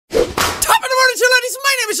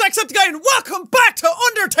Jacksepticeye, and welcome back to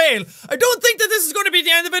Undertale! I don't think that this is going to be the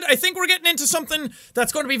end of it. I think we're getting into something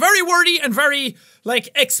that's going to be very wordy and very,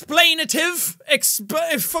 like, explanative.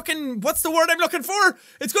 Fucking, what's the word I'm looking for?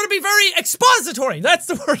 It's going to be very expository. That's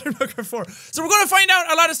the word I'm looking for. So we're going to find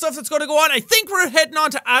out a lot of stuff that's going to go on. I think we're heading on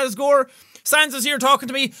to Asgore. Sansa's here talking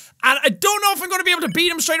to me, and I don't know if I'm going to be able to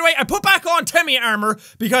beat him straight away. I put back on Temmie armor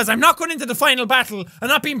because I'm not going into the final battle and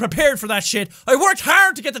not being prepared for that shit. I worked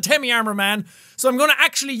hard to get the Temmie armor, man, so I'm going to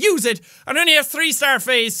actually use it. I only have 3-star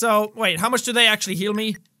phase, so wait, how much do they actually heal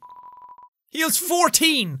me? Heals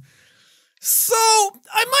 14. So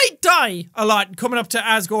I might die a lot coming up to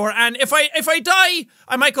Asgore, and if I die,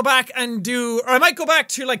 I might go back and I might go back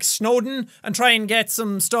to like Snowdin and try and get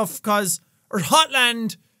some stuff, or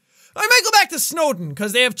Hotland. I might go back to Snowdin,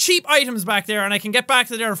 because they have cheap items back there, and I can get back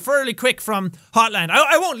to there fairly quick from Hotland.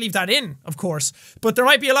 I won't leave that in, of course, but there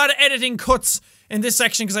might be a lot of editing cuts in this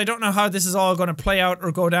section, because I don't know how this is all going to play out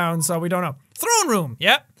or go down, so we don't know. Throne room,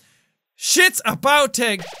 yep. Shit's about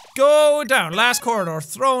to go down. Last corridor,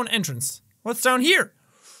 throne entrance. What's down here?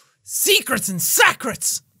 Secrets and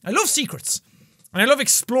sacrets! I love secrets, and I love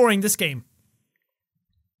exploring this game.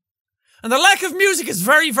 And the lack of music is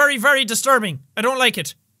very, very, very disturbing. I don't like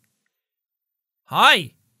it.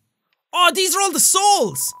 Hi. Oh, these are all the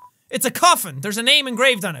souls. It's a coffin. There's a name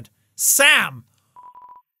engraved on it. Sam.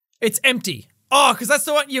 It's empty. Oh, because that's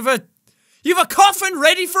the one. You have a coffin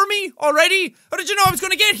ready for me already? How did you know I was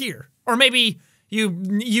going to get here? Or maybe you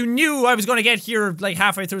knew I was going to get here like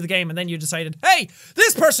halfway through the game, and then you decided, hey,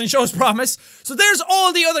 this person shows promise. So there's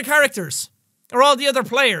all the other characters, or all the other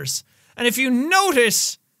players. And if you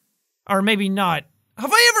notice, or maybe not,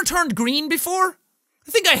 have I ever turned green before?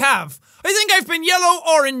 I think I have. I think I've been yellow,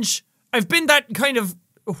 orange. I've been that kind of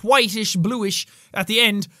whitish, bluish at the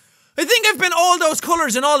end. I think I've been all those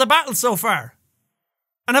colours in all the battles so far.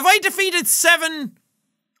 And have I defeated 7?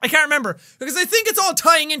 I can't remember. Because I think it's all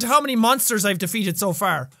tying into how many monsters I've defeated so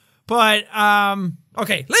far. But,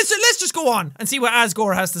 okay. Let's just go on and see what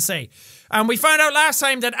Asgore has to say. We found out last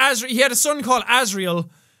time that he had a son called Asriel.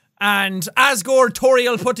 And Asgore,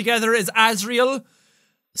 Toriel put together is Asriel.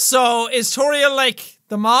 So, is Toriel like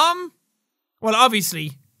the mom? Well,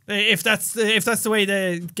 obviously, if that's the way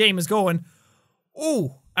the game is going.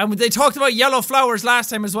 Oh, and they talked about yellow flowers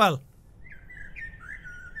last time as well.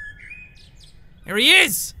 Here he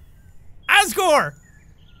is! Asgore!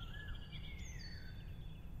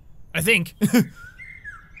 I think.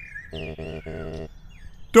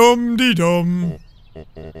 Dum-de-dum.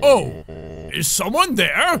 Oh, is someone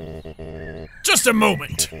there? Just a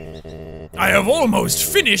moment. I have almost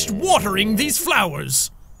finished watering these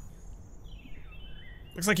flowers.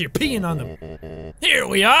 Looks like you're peeing on them. Here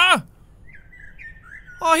we are.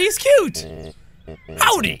 Oh, he's cute.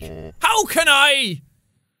 Howdy. How can I?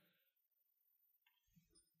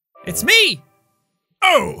 It's me.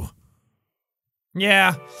 Oh.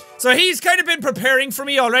 Yeah. So he's kind of been preparing for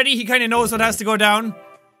me already. He kind of knows what has to go down.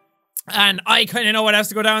 And I kind of know what has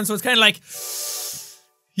to go down. So it's kind of like,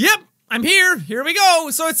 yep, I'm here. Here we go.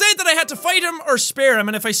 So it said that I had to fight him or spare him.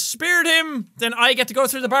 And if I spared him, then I get to go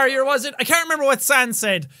through the barrier, was it? I can't remember what Sans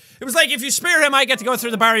said. It was like, if you spare him, I get to go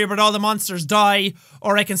through the barrier, but all the monsters die.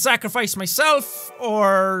 Or I can sacrifice myself,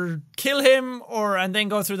 or kill him, and then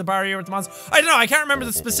go through the barrier with the monster. I don't know. I can't remember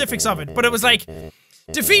the specifics of it. But it was like,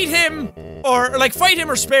 defeat him, or like fight him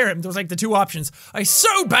or spare him. There was like the two options. I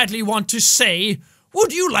so badly want to say,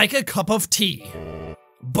 would you like a cup of tea?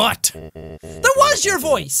 But that was your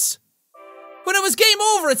voice. When it was game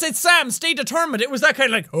over, it said, Sam, stay determined. It was that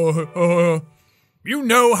kind of like, you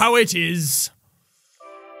know how it is.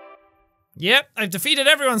 Yep, I've defeated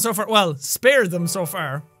everyone so far. Well, spared them so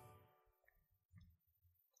far.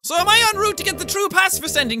 So am I en route to get the true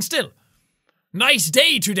pacifist ending still? Nice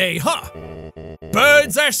day today, huh?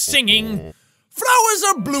 Birds are singing. Flowers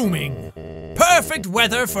are blooming. Perfect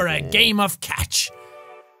weather for a game of catch.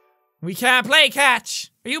 We can't play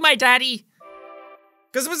catch. Are you my daddy?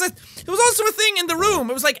 Because it was also a thing in the room.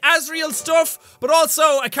 It was like Asriel stuff, but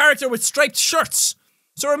also a character with striped shirts.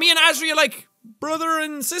 So are me and Asriel like brother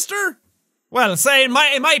and sister? Well, say in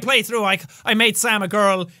my playthrough, I made Sam a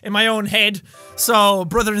girl in my own head. So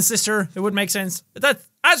brother and sister, it would make sense. That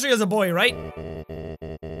Asriel's a boy, right?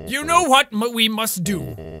 You know what we must do.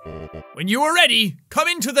 When you are ready, come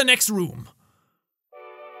into the next room.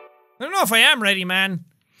 I don't know if I am ready, man.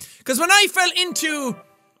 Because when I fell into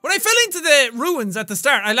the ruins at the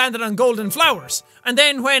start, I landed on golden flowers. And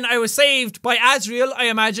then when I was saved by Asriel, I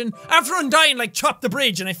imagine, after Undyne like chopped the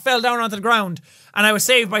bridge and I fell down onto the ground and I was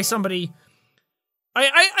saved by somebody.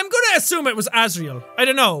 I'm gonna assume it was Asriel. I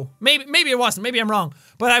don't know. Maybe it wasn't. Maybe I'm wrong.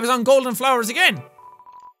 But I was on golden flowers again.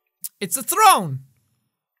 It's a throne.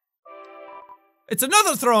 It's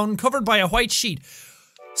another throne covered by a white sheet.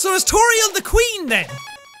 So is Toriel the queen then?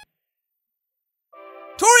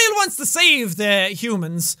 Toriel wants to save the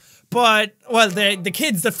humans, but, well, the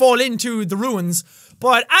kids that fall into the ruins,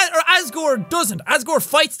 but Asgore doesn't. Asgore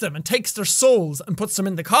fights them and takes their souls and puts them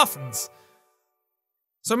in the coffins.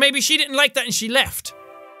 So maybe she didn't like that and she left.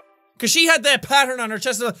 Because she had that pattern on her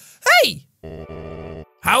chest of, hey!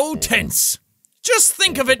 How tense. Just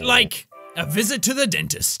think of it like a visit to the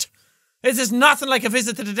dentist. This is nothing like a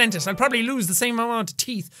visit to the dentist. I'll probably lose the same amount of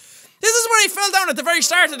teeth. This is where I fell down at the very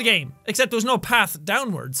start of the game. Except there was no path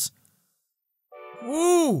downwards.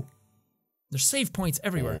 Ooh. There's save points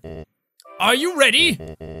everywhere. Are you ready?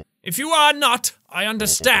 If you are not, I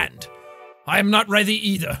understand. I am not ready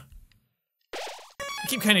either. I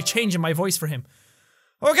keep kind of changing my voice for him.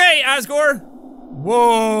 Okay, Asgore.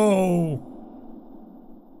 Whoa.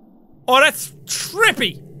 Oh, that's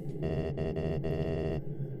trippy.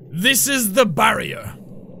 This is the barrier.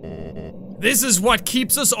 This is what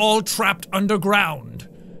keeps us all trapped underground.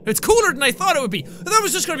 It's cooler than I thought it would be. I thought it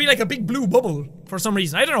was just gonna be like a big blue bubble for some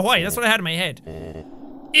reason. I don't know why, that's what I had in my head.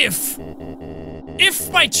 If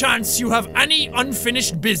by chance you have any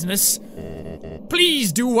unfinished business,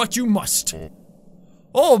 please do what you must.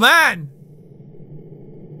 Oh man.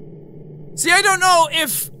 See, I don't know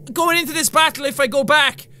if going into this battle, if I go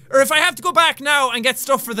back, or if I have to go back now and get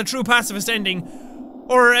stuff for the true pacifist ending,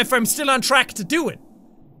 or if I'm still on track to do it.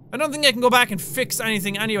 I don't think I can go back and fix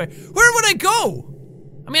anything anyway. Where would I go?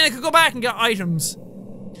 I mean, I could go back and get items.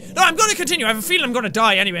 No, I'm gonna continue. I have a feeling I'm gonna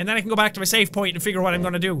die anyway, and then I can go back to my save point and figure what I'm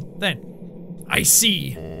gonna do then. I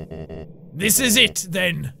see. This is it,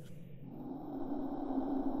 then.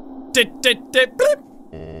 Blip.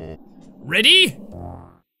 Ready?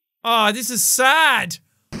 Oh, this is sad.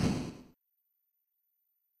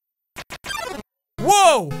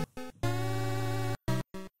 Whoa!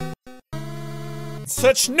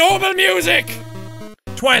 Such noble music!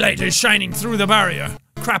 Twilight is shining through the barrier.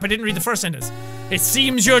 Crap, I didn't read the first sentence. It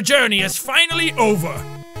seems your journey is finally over.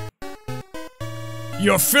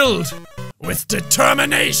 You're filled with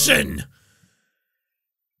determination.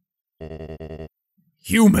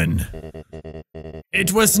 Human.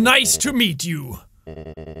 It was nice to meet you.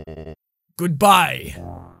 Goodbye.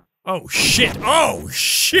 Oh shit. Oh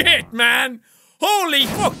shit, man. Holy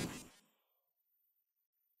fuck.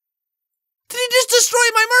 Did he just destroy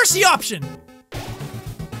my mercy option?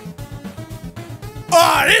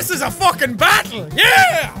 Oh, this is a fucking battle!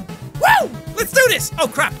 Yeah! Woo! Let's do this! Oh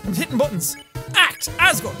crap, I'm hitting buttons. Act,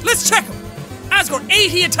 Asgore, let's check him. Asgore,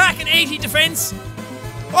 80 attack and 80 defense.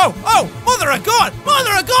 Oh, mother of God!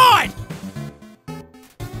 Mother of God!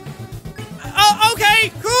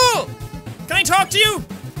 Okay, cool! Can I talk to you?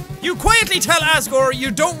 You quietly tell Asgore you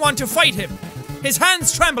don't want to fight him. His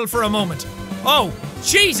hands tremble for a moment. Oh,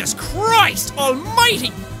 Jesus Christ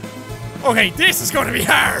almighty! Okay, this is gonna be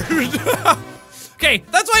hard. Okay,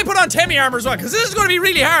 that's why I put on Temi armor as well, because this is gonna be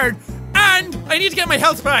really hard, and I need to get my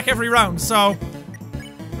health back every round, so...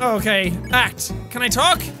 Okay, act. Can I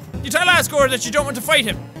talk? You tell Asgore that you don't want to fight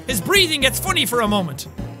him. His breathing gets funny for a moment.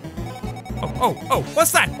 Oh,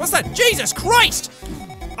 what's that? What's that? Jesus Christ!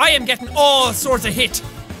 I am getting all sorts of hit.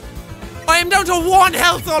 I am down to 1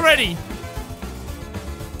 health already.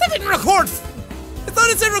 That didn't record. I thought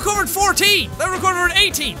it said recovered 14. That recovered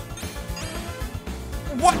 18.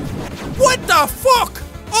 What the fuck?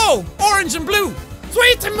 Oh, orange and blue. So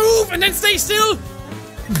I have to move and then stay still?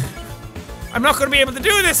 I'm not gonna be able to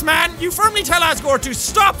do this, man. You firmly tell Asgore to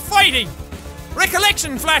stop fighting.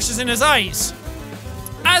 Recollection flashes in his eyes.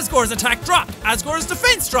 Asgore's attack dropped. Asgore's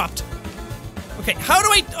defense dropped. Okay, how do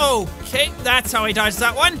I... Okay, that's how I dodged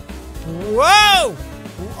that one. Whoa!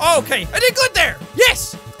 Okay, I did good there.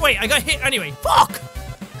 Yes! Wait, I got hit anyway. Fuck!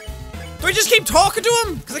 Do I just keep talking to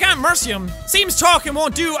him? Because I can't mercy him. Seems talking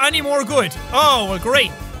won't do any more good. Oh, well,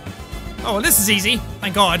 great. Oh, well, this is easy.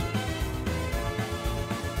 Thank God.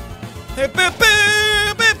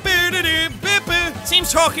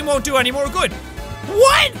 Seems talking won't do any more good.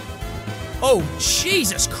 What? Oh,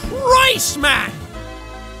 Jesus Christ, man!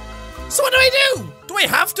 So what do I do? Do I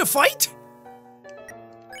have to fight?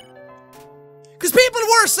 Because people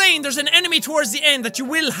were saying there's an enemy towards the end that you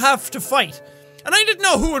will have to fight. And I didn't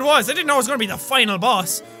know who it was. I didn't know it was going to be the final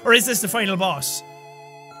boss. Or is this the final boss?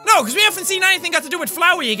 No, because we haven't seen anything got to do with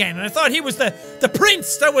Flowey again. And I thought he was the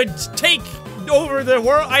prince that would take over the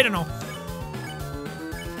world. I don't know.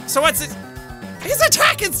 So what's it? His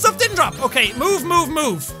attack and stuff didn't drop. Okay, move.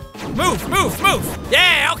 Move.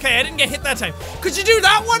 Yeah, okay, I didn't get hit that time. Could you do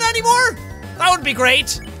that one anymore? That would be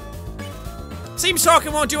great. Seems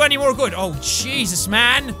talking won't do any more good. Oh, Jesus,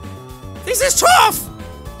 man. This is tough!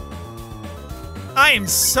 I am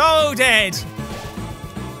so dead.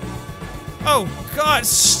 Oh god,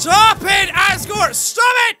 stop it, Asgore!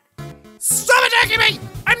 Stop it! Stop attacking me!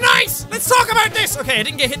 I'm nice! Let's talk about this! Okay, I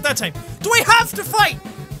didn't get hit that time. Do I have to fight?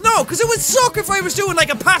 No, because it would suck if I was doing like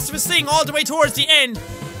a pacifist thing all the way towards the end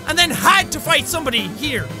and then had to fight somebody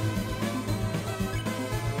here.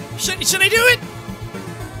 Should I do it?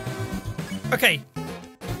 Okay.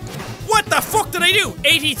 What the fuck did I do?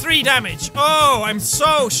 83 damage. Oh, I'm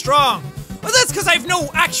so strong. Well, that's because I have no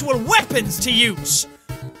actual weapons to use.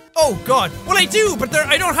 Oh god. Well, I do, but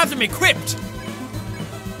I don't have them equipped.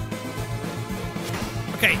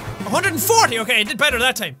 Okay, 140. Okay, I did better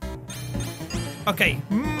that time. Okay,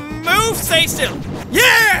 move, stay still.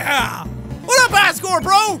 Yeah! What up, Asgore,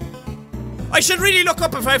 bro? I should really look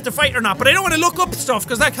up if I have to fight or not, but I don't want to look up stuff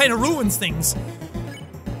because that kind of ruins things.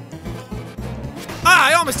 Ah,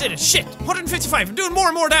 I almost did it. Shit, 155. I'm doing more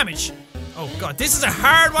and more damage. Oh god, this is a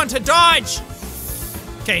hard one to dodge.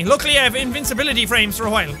 Okay, luckily I have invincibility frames for a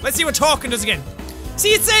while. Let's see what talking does again. See,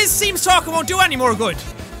 it seems talking won't do any more good.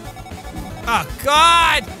 Oh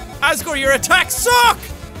god! Asgore, your attacks suck!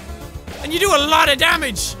 And you do a lot of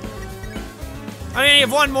damage. I only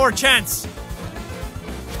have one more chance.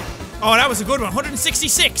 Oh, that was a good one.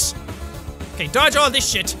 166. Okay, dodge all this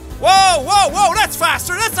shit. Whoa, whoa, whoa, that's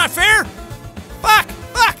faster. That's not fair. Fuck,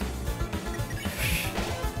 fuck.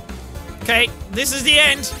 Okay, this is the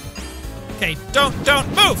end. Okay, don't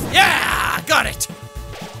move. Yeah, got it.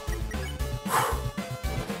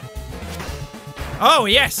 Oh,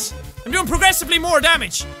 yes. I'm doing progressively more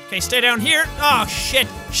damage. Okay, stay down here. Oh, shit.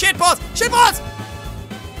 Shit balls. Shit balls!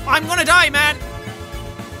 I'm gonna die, man.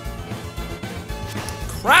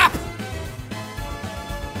 Crap.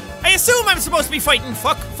 I assume I'm supposed to be fighting.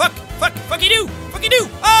 Fuck, fuck, fuck, fucky do. Fucky do.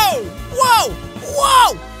 Oh! Whoa!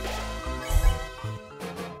 Whoa!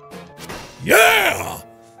 Yeah!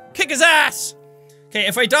 Kick his ass! Okay,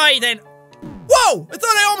 if I die, then... Whoa! I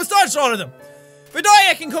thought I almost dodged all of them. If I die,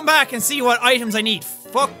 I can come back and see what items I need.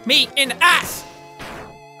 Fuck me in the ass!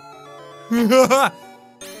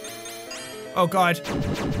 Oh god.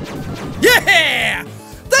 Yeah!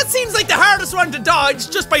 That seems like the hardest one to dodge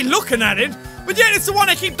just by looking at it, but yet it's the one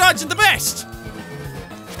I keep dodging the best.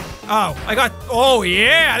 Oh, I got... Oh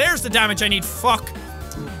yeah, there's the damage I need. Fuck.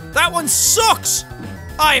 That one sucks!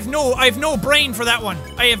 I have no brain for that one.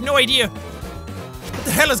 I have no idea what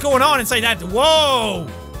the hell is going on inside that. Whoa!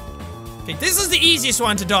 Okay, this is the easiest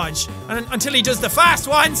one to dodge. Until he does the fast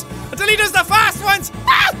ones. Until he does the fast ones!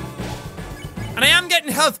 Ah! And I am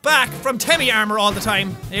getting health back from Temmie armor all the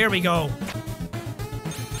time. There we go.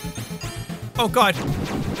 Oh god.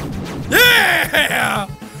 Yeah!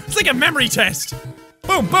 It's like a memory test.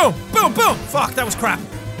 Boom, boom, boom, boom. Fuck, that was crap.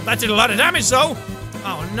 That did a lot of damage though.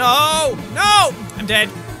 Oh no! No! I'm dead.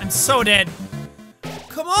 I'm so dead.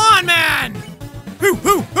 Come on, man!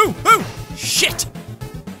 Hoo! Shit!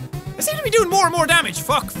 I seem to be doing more and more damage.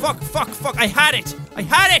 Fuck. I had it.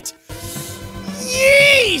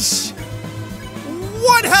 Yeesh!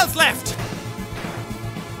 1 health left.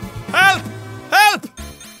 Help!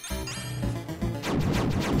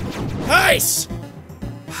 Nice!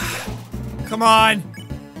 Come on.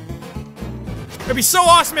 It'd be so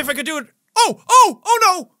awesome if I could do it. Oh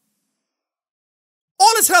no!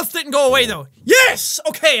 All his health didn't go away though. Yes!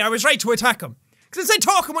 Okay, I was right to attack him. Because I said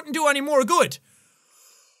talking wouldn't do any more good.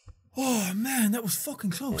 Oh man, that was fucking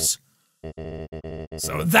close.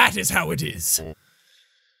 So that is how it is.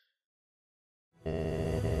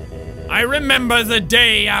 I remember the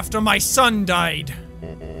day after my son died.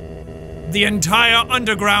 The entire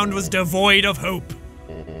underground was devoid of hope.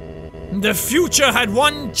 The future had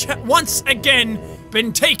once again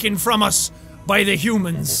been taken from us by the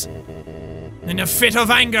humans. In a fit of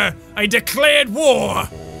anger, I declared war.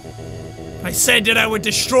 I said that I would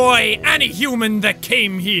destroy any human that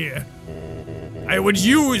came here. I would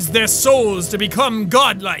use their souls to become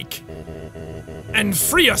godlike and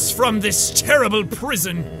free us from this terrible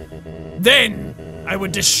prison. Then I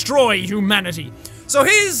would destroy humanity. So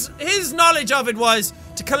his knowledge of it was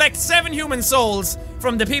to collect 7 human souls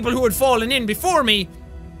from the people who had fallen in before me,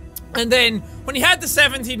 and then when he had the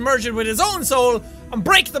 7th, he'd merge it with his own soul and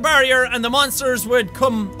break the barrier, and the monsters would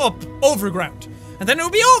come up overground. And then it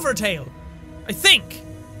would be Overtale. I think.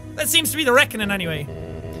 That seems to be the reckoning anyway.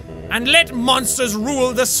 And let monsters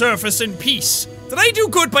rule the surface in peace. Did I do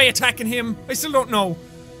good by attacking him? I still don't know.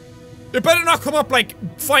 It better not come up like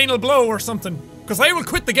final blow or something, because I will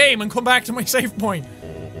quit the game and come back to my save point.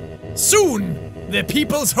 Soon, the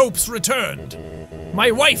people's hopes returned. My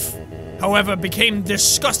wife, however, became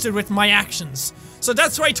disgusted with my actions, so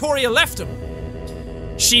that's why Toriel left him.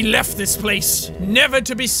 She left this place, never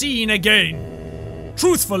to be seen again.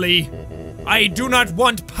 Truthfully, I do not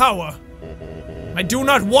want power. I do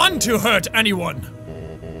not want to hurt anyone.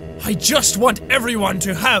 I just want everyone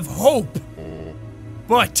to have hope.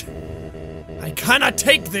 But I cannot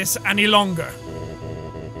take this any longer.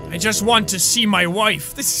 I just want to see my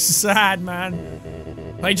wife. This is sad,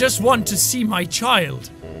 man. I just want to see my child.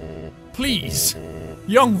 Please,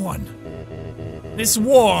 young one. This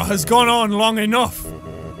war has gone on long enough.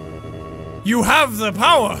 You have the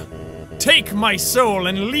power. Take my soul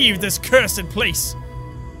and leave this cursed place.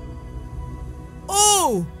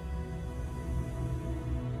 Oh!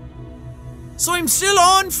 So I'm still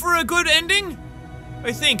on for a good ending?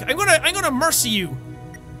 I think. I'm gonna mercy you.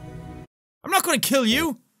 I'm not gonna kill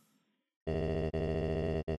you.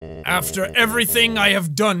 After everything I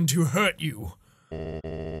have done to hurt you,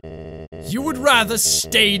 you would rather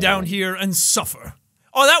stay down here and suffer.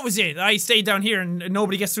 Oh, that was it. I stayed down here and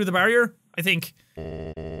nobody gets through the barrier, I think.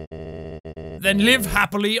 Then live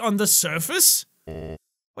happily on the surface?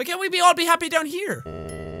 Why can't we all be happy down here?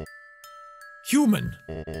 Human,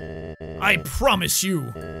 I promise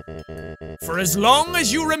you, for as long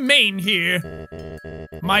as you remain here,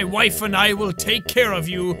 my wife and I will take care of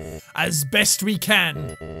you as best we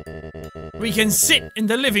can. We can sit in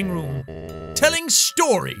the living room, telling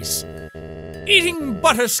stories, eating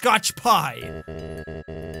butterscotch pie.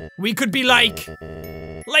 We could be like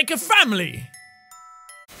a family.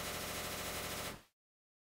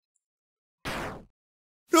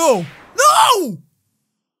 No! No!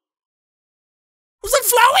 Was that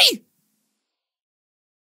Flowey?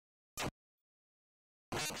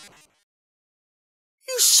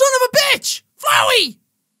 You son of a bitch! Flowey!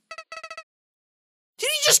 Did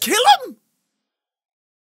he just kill him?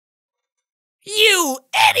 You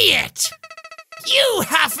idiot! You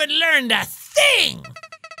haven't learned a thing!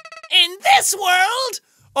 In this world...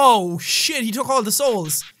 Oh shit, he took all the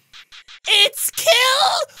souls. It's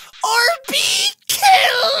kill or be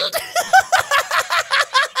killed!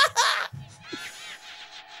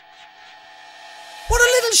 What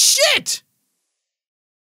a little shit!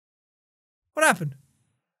 What happened?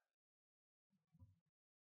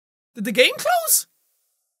 Did the game close?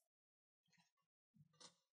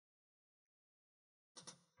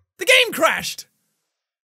 The game crashed!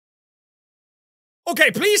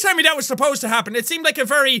 Okay, please tell me that was supposed to happen. It seemed like a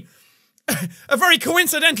very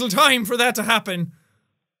coincidental time for that to happen.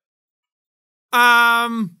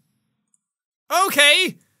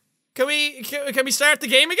 Okay. Can we start the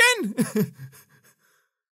game again?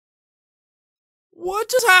 What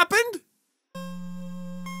just happened?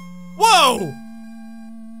 Whoa!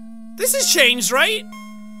 This has changed, right?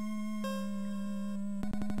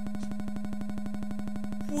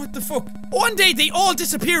 What the fuck? One day they all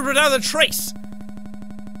disappeared without a trace.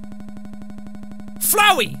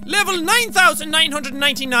 Flowey, level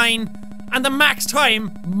 9,999, and the max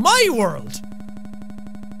time, my world.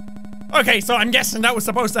 Okay, so I'm guessing that was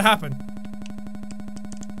supposed to happen.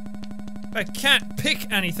 I can't pick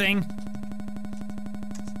anything.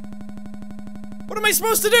 What am I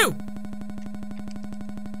supposed to do?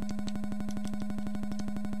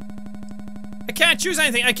 I can't choose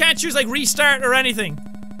anything. I can't choose, like, restart or anything.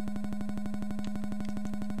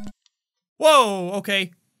 Whoa,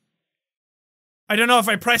 okay. I don't know if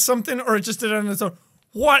I pressed something or it just did it on its own.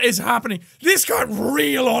 What is happening? This got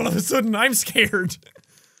real all of a sudden. I'm scared.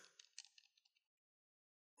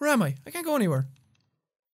 Where am I? I can't go anywhere.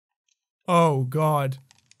 Oh, God.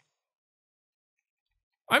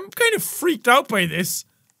 I'm kind of freaked out by this.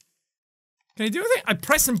 Can I do anything?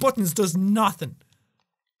 Pressing buttons does nothing.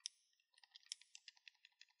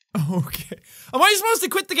 Okay. Am I supposed to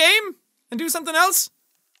quit the game and do something else?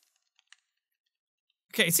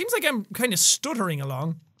 Okay, it seems like I'm kind of stuttering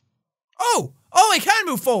along. Oh! Oh, I can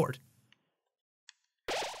move forward!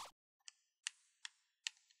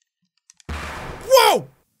 Whoa!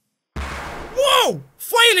 Whoa!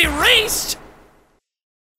 File erased!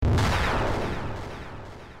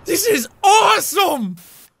 This is awesome!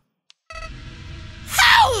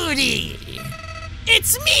 Howdy!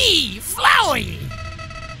 It's me, Flowey!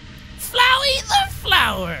 Flowey the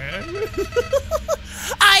Flower!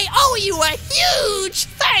 I owe you a huge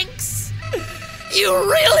thanks! You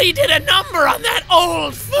really did a number on that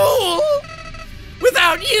old fool!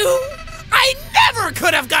 Without you, I never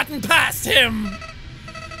could have gotten past him!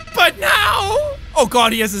 But now... Oh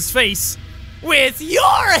God, he has his face. With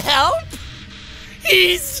your help,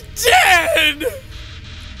 he's dead!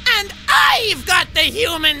 And I've got the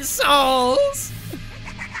human souls!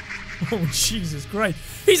 Oh, Jesus Christ.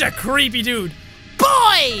 He's a creepy dude.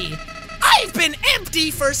 Boy! I've been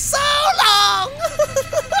empty for so long!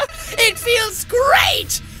 It feels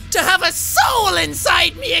great to have a soul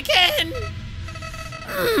inside me again!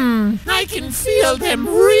 I can feel them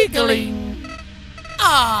wriggling.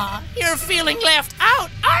 Ah, you're feeling left out,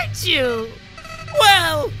 aren't you?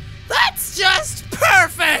 Well, that's just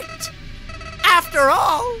perfect! After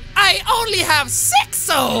all, I only have 6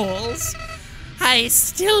 souls. I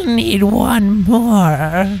still need 1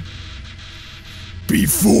 more.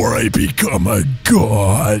 Before I become a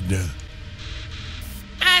god.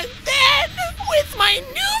 And then, with my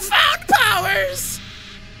newfound powers...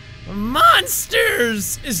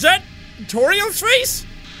 Monsters! Is that Toriel's face?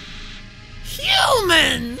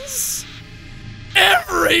 Humans!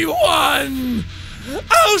 Everyone!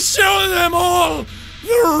 I'll show them all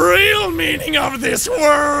the real meaning of this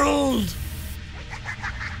world!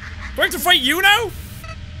 Do I have to fight you now?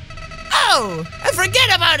 Oh, and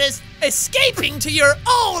forget about escaping to your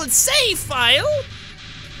old save file.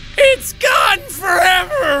 It's gone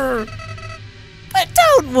forever! But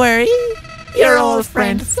don't worry, your old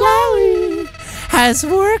friend Flowey has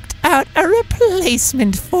worked out a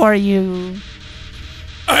replacement for you.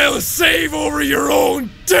 I'll save over your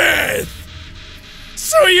own death!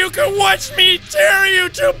 So you can watch me tear you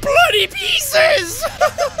to bloody pieces!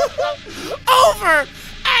 Over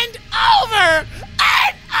and over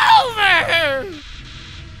and over!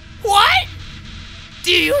 What?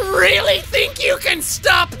 Do you really think you can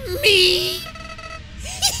stop me?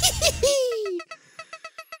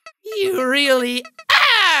 You really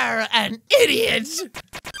are an idiot!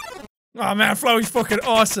 Oh man, Flowey's fucking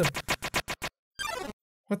awesome.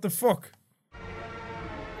 What the fuck?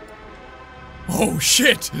 Oh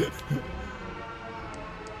shit!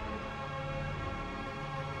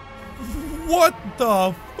 What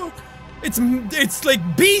the fuck? It's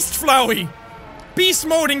like Beast Flowey! Beast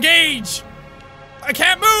mode engage! I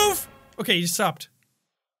can't move! Okay, you stopped.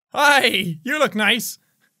 Hi, you look nice.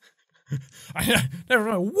 I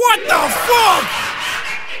never know. What the fuck?!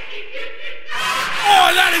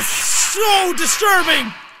 Oh, that is so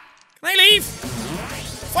disturbing! Can I leave?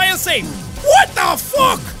 File save. What the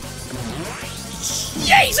fuck?!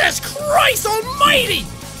 Jesus Christ almighty!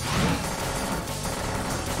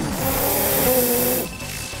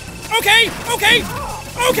 Okay!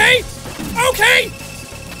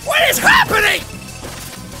 What is happening?!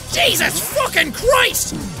 Jesus fucking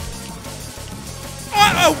Christ!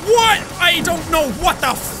 What? I don't know what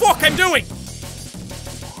the fuck I'm doing!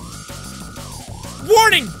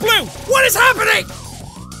 Warning! Blue! What is happening?!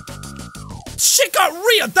 Shit got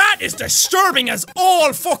real! That is disturbing as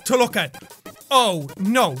all fuck to look at! Oh,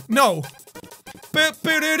 no.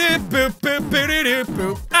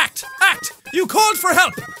 Act! You called for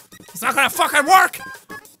help! It's not gonna fucking work!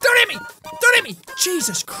 Don't hit me!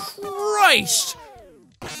 Jesus Christ!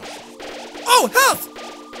 Oh, health!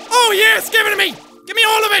 Oh yes, give it to me! Give me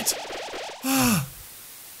all of it!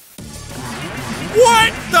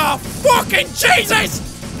 What the fucking Jesus?!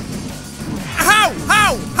 How?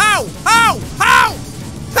 Help!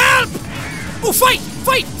 Oh,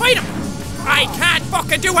 fight him! I can't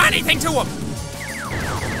fucking do anything to him!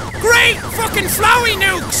 Great fucking Flowey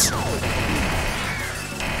nukes!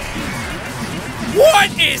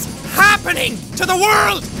 What is happening to the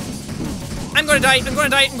world?! I'm gonna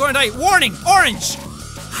die. Warning, orange!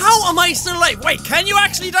 How am I still alive? Wait, can you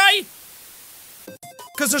actually die?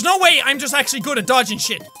 Because there's no way I'm just actually good at dodging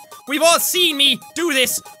shit. We've all seen me do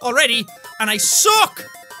this already, and I suck!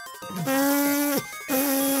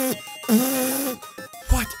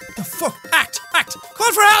 What the fuck? Act!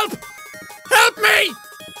 Call for help! Help me!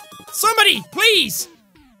 Somebody, please!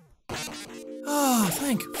 Oh,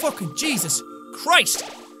 thank fucking Jesus Christ.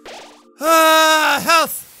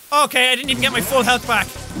 Health. Okay, I didn't even get my full health back.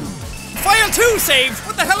 File 2 saved?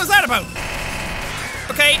 What the hell is that about?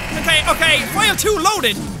 Okay. File 2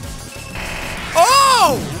 loaded.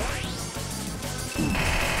 Oh!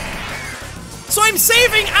 So I'm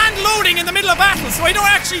saving and loading in the middle of battle, so I don't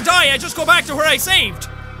actually die, I just go back to where I saved.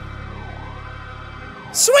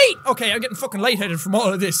 Sweet! Okay, I'm getting fucking lightheaded from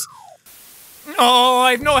all of this. Oh,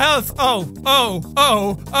 I have no health. Oh.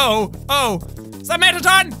 Is that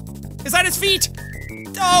Mettaton? Is that his feet?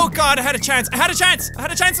 Oh god, I had a chance and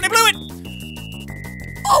I blew it!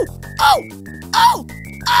 Oh!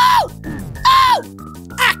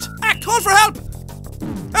 Act! Call for help!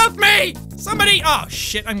 Help me! Somebody! Oh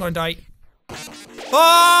shit, I'm gonna die.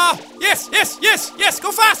 Oh! Yes!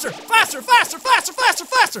 Go faster!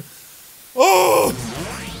 Oh!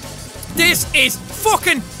 This is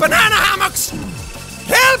fucking banana hammocks!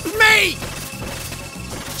 Help me!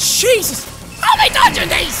 Jesus! How am I dodging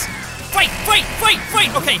these? Fight!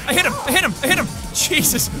 Okay, I hit him!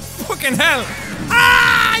 Jesus fucking hell!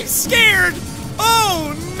 Ah! I'm scared!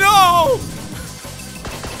 Oh no!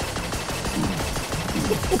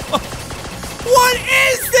 What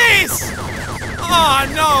is this? Oh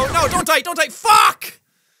no, don't die! Fuck!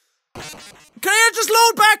 Can I just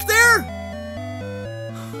load back there?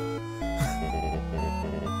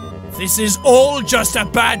 This is all just a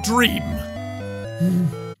bad dream.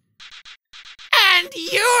 And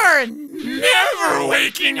you're Never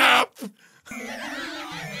waking up!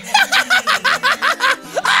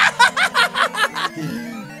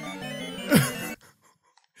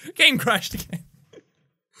 Game crashed again.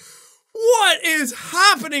 What is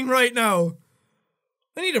happening right now?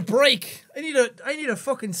 I need a break. I need a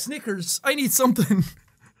fucking Snickers. I need something.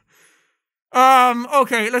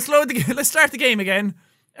 Okay, let's start the game again.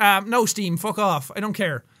 No Steam, fuck off. I don't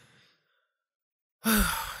care.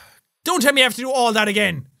 Don't tell me I have to do all that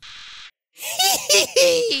again.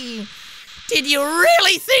 Did you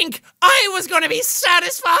really think I was gonna be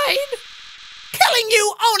satisfied? Killing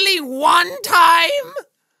you only one time?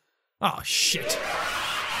 Oh, shit.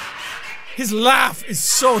 His laugh is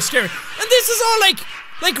so scary. And this is all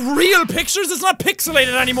like real pictures. It's not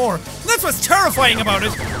pixelated anymore. And that's what's terrifying about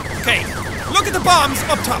it. Okay, look at the bombs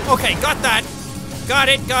up top. Okay, got that. Got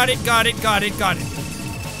it.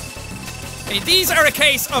 Okay, these are a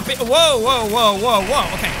case of whoa.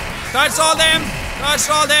 Okay, dodged all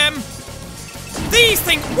them. These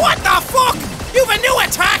things. What the fuck? You've a new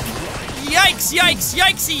attack.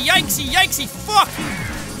 Yikesy, fuck.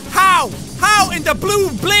 How in the blue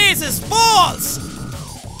blazes balls?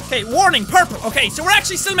 Okay, warning, purple. Okay, so we're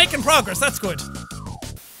actually still making progress. That's good.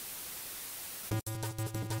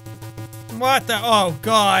 What the? Oh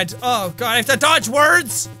god, I have to dodge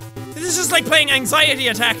words? This is just like playing anxiety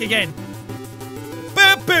attack again.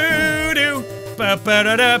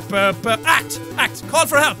 Act, call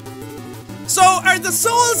for help. So, are the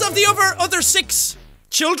souls of the other 6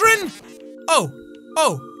 children? Oh,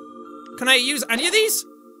 can I use any of these?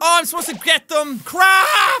 Oh, I'm supposed to get them.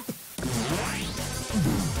 Crap!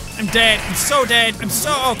 I'm dead. I'm so dead. I'm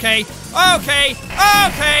so okay. Fuck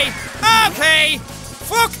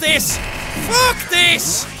this.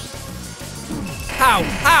 How?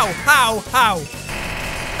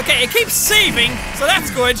 Okay, it keeps saving, so that's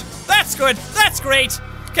good. That's great.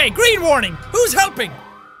 Okay, green warning. Who's helping?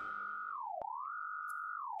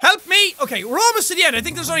 Help me? Okay, we're almost to the end. I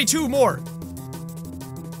think there's only 2 more.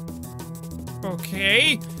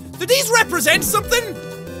 Okay. Do these represent something?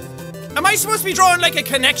 Am I supposed to be drawing like a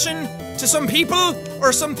connection to some people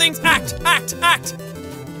or some things? Act.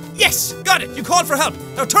 Yes, got it. You called for help.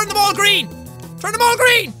 Now turn them all green. I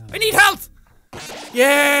need help.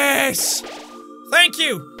 Yes. Thank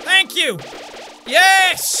you.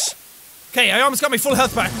 Yes. Okay, I almost got my full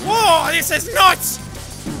health back. Whoa, this is nuts.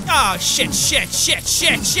 Oh, shit.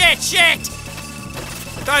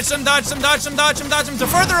 Dodge them. The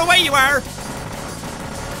further away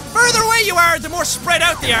you are, the more spread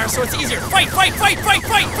out they are, so it's easier. Fight!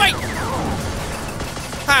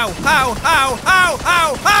 How?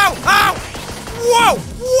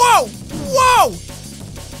 Whoa!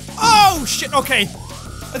 Oh, shit, okay.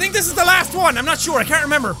 I think this is the last one. I'm not sure, I can't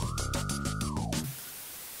remember.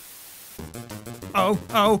 Oh.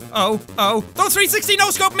 Don't 360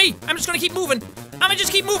 no scope me! I'm just gonna keep moving.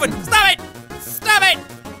 Stop it!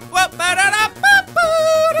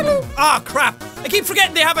 Ah, crap. I keep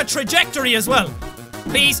forgetting they have a trajectory as well.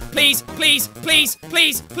 Please.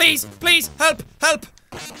 Help.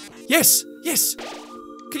 Yes.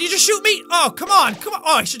 Can you just shoot me? Oh, come on.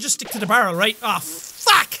 Oh, I should just stick to the barrel, right? Oh,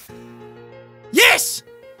 fuck. Yes!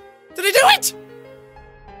 Did I do it?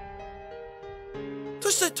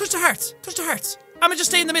 Touch the hearts. I'ma just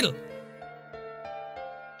stay in the middle.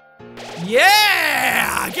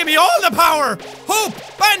 Yeah! Give me all the power! Hope!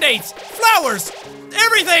 Band-aids! Flowers!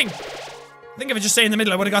 Everything! I think if I just stay in the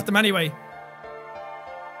middle, I would've got them anyway.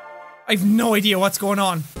 I've no idea what's going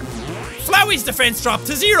on. Flowey's defense dropped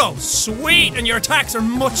to 0. Sweet, and your attacks are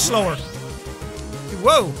much slower.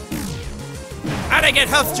 Whoa. And I get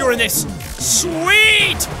health during this.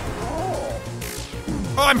 Sweet!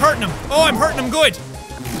 Oh, I'm hurting him good.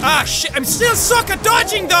 Ah, shit, I'm still suck at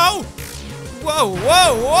dodging, though! Whoa!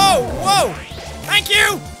 Thank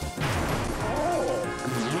you!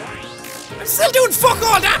 I'm still doing fuck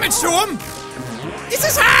all damage to him! This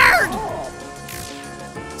is hard!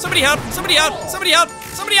 Somebody help! Somebody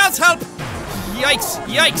else help! Yikes!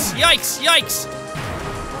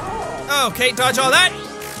 Okay, dodge all that.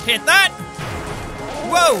 Hit that.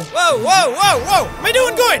 Whoa! Am I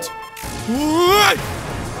doing good?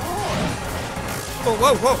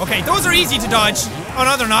 Whoa. Okay, those are easy to dodge. Oh,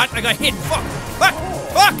 no, they're not. I got hit. Fuck!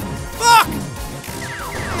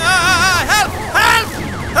 Help!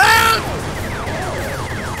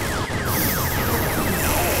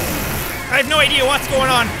 I have no idea what's going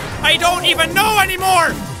on. I don't even know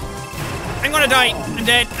anymore! I'm gonna die. I'm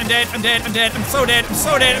dead. I'm dead. I'm dead. I'm dead. I'm so dead. I'm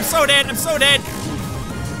so dead. I'm so dead. I'm so dead.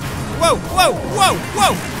 Whoa, whoa, whoa,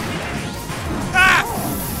 whoa. Ah!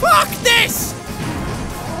 Fuck this!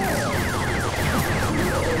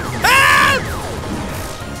 Help!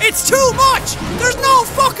 It's too much! There's no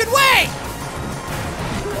fucking way!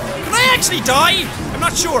 Can I actually die? I'm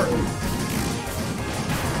not sure.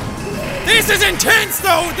 This is intense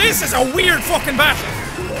though! This is a weird fucking battle.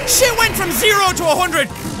 Shit went from 0 to 100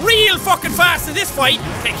 real fucking fast in this fight.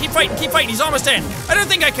 Okay, keep fighting, keep fighting. He's almost dead. I don't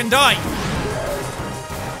think I can die.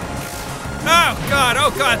 Oh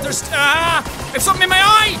god, there's I have something in my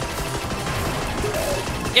eye!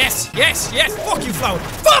 Yes, yes, yes, fuck you, Flowey!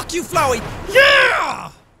 Fuck you, Flowey! Yeah!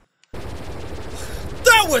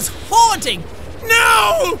 That was haunting!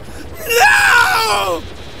 No! No!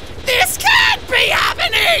 This can't be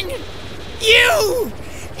happening! You!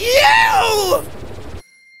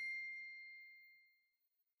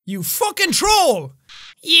 You fucking troll!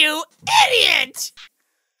 You idiot!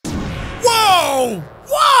 Whoa!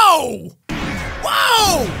 Whoa!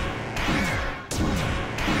 Whoa!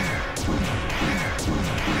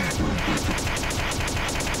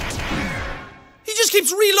 He just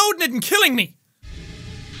keeps reloading it and killing me.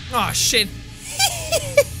 Oh shit.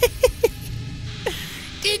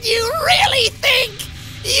 Did you really think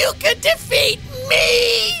you could defeat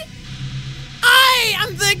me? I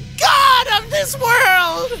am the god of this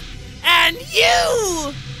world, and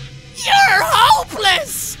you're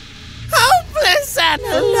hopeless! Hopeless and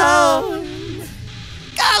alone!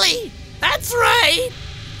 Golly, that's right!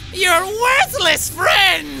 Your worthless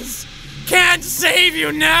friends can't save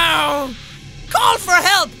you now! Call for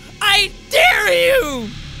help! I dare you!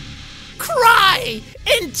 Cry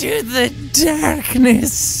into the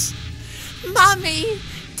darkness! Mommy!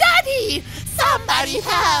 Daddy! Somebody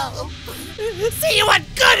help! See what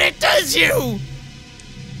good it does you!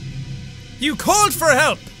 You called for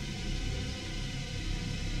help.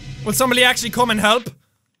 Will somebody actually come and help?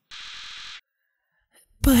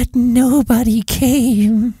 But nobody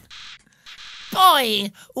came.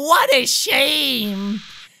 Boy, what a shame!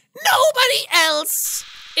 Nobody else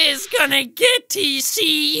is gonna get to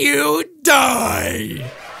see you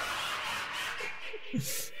die!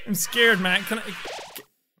 I'm scared, man. Can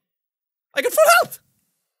I get full health!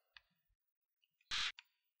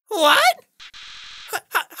 What?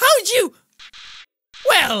 How'd you?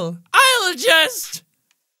 Well, I'll just...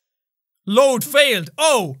 Load failed.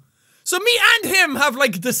 Oh. So me and him have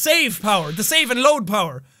like the save power. The save and load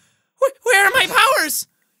power. Where are my powers?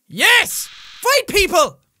 Yes! Fight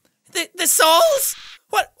people! The souls?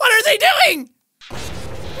 What are they doing?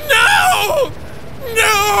 No!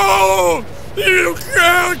 No! You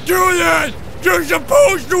can't do that! You're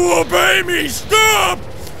supposed to obey me! Stop!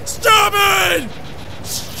 Stop it!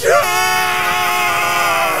 Stop!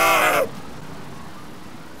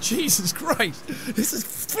 Jesus Christ. This is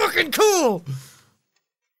fucking cool!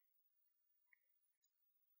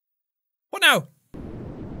 What now?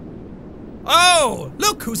 Oh!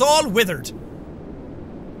 Look who's all withered.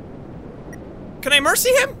 Can I mercy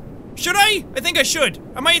him? Should I? I think I should.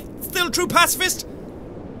 Am I still true pacifist?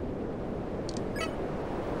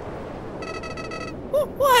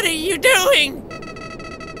 What are you doing?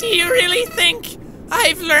 Do you really think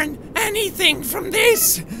I've learned anything from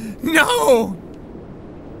this? No!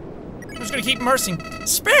 I'm just gonna keep mercying.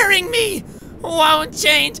 Sparing me won't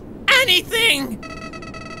change anything!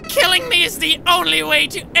 Killing me is the only way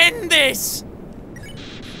to end this!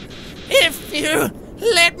 If you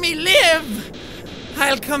let me live,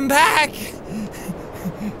 I'll come back!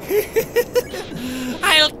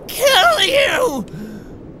 I'll kill you!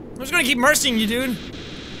 I'm just gonna keep mercying you, dude.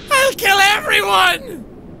 I'll kill everyone!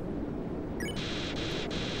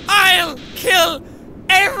 I'll kill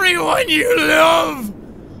everyone you love!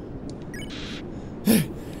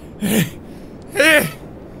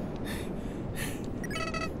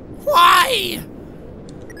 Why?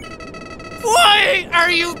 Why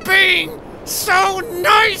are you being so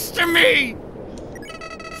nice to me?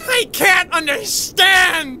 I can't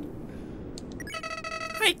understand!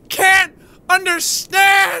 I can't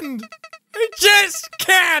understand! I just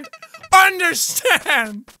can't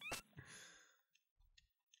understand!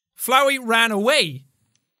 Flowey ran away.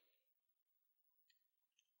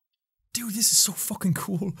 Dude, this is so fucking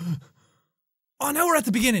cool. Oh, now we're at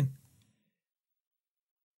the beginning.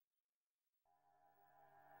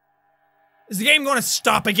 Is the game gonna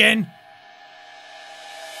stop again?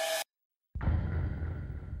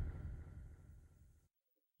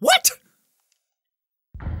 What?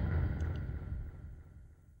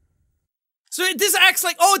 So this acts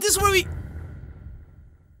like, oh, this is where we...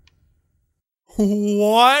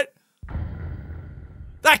 What?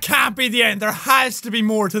 That can't be the end. There has to be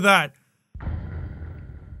more to that.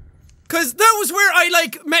 Cause that was where I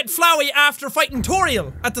like met Flowey after fighting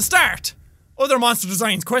Toriel at the start. Other monster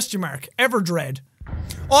designs, ? Everdread.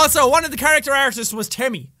 Also, one of the character artists was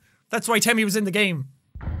Temmie. That's why Temmie was in the game.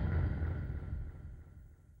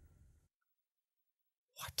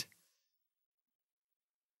 What?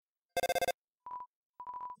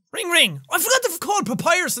 Ring ring! I forgot to call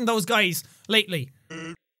Papyrus and those guys lately.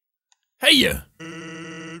 Hey you!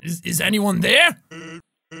 Is anyone there?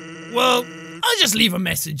 Well, I'll just leave a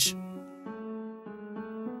message.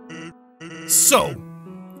 So,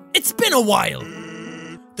 it's been a while.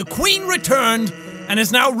 The Queen returned and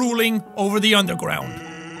is now ruling over the underground.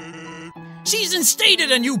 She's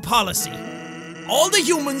instated a new policy. All the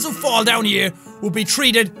humans who fall down here will be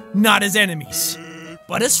treated not as enemies,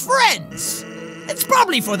 but as friends. It's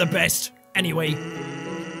probably for the best, anyway.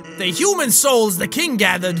 The human souls the king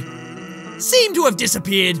gathered seem to have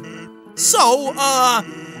disappeared. So,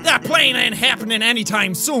 that plane ain't happening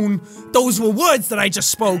anytime soon. Those were words that I just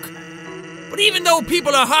spoke. But even though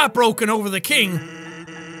people are heartbroken over the king,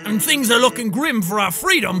 and things are looking grim for our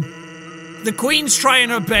freedom, the Queen's trying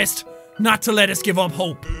her best not to let us give up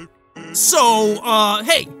hope. So,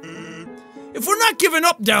 hey, if we're not giving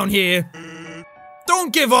up down here,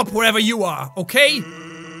 don't give up wherever you are, okay?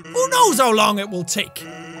 Who knows how long it will take?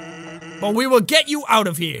 But we will get you out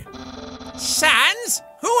of here. Sans,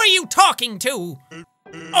 who are you talking to?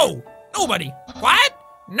 Oh, nobody. What?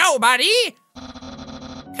 Nobody?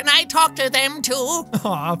 Can I talk to them too?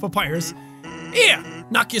 Aw, Papyrus. Here,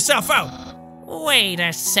 knock yourself out. Wait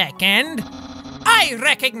a second. I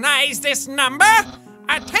recognize this number.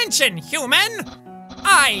 Attention, human.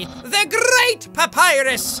 I, the Great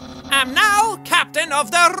Papyrus, am now captain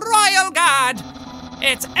of the Royal Guard.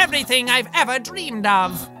 It's everything I've ever dreamed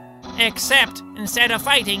of. Except, instead of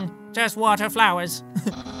fighting, just water flowers.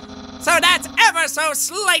 So that's ever so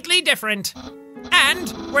slightly different.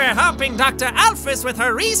 And we're helping Dr. Alphys with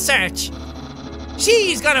her research.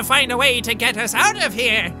 She's gonna find a way to get us out of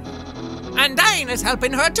here. And Dinah's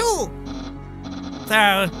helping her too.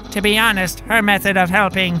 Though, to be honest, her method of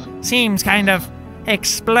helping seems kind of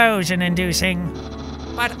explosion-inducing.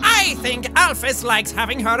 But I think Alphys likes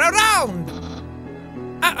having her around.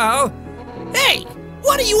 Uh-oh. Hey,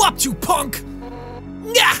 what are you up to, punk?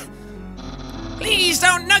 Gah! Please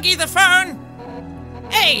don't nuggy the phone.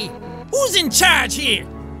 Hey, who's in charge here?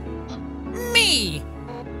 Me.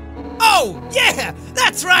 Oh, yeah,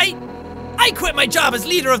 that's right. I quit my job as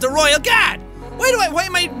leader of the Royal Guard. Why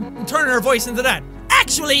am I turning her voice into that?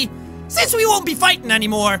 Actually, since we won't be fighting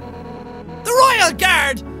anymore, the Royal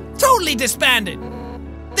Guard totally disbanded.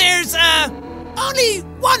 There's, only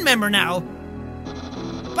one member now.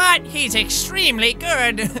 But he's extremely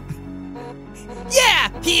good. Yeah,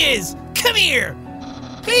 he is. Come here.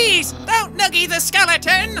 Please, don't nuggy the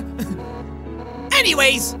skeleton.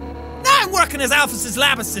 Anyways, now I'm working as Alphys'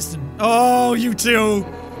 lab assistant. Oh, you two.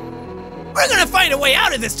 We're gonna find a way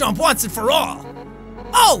out of this dump once and for all.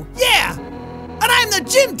 Oh, yeah. And I'm the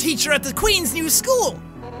gym teacher at the Queen's new school.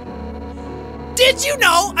 Did you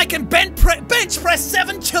know I can bench press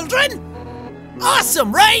 7 children?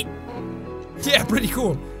 Awesome, right? Yeah, pretty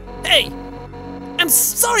cool. Hey, I'm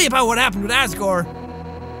sorry about what happened with Asgore.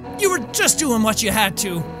 You were just doing what you had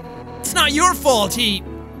to. It's not your fault, he...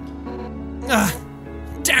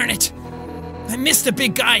 darn it. I missed the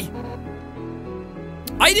big guy.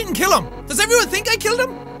 I didn't kill him. Does everyone think I killed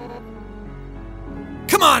him?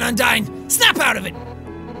 Come on, Undyne. Snap out of it.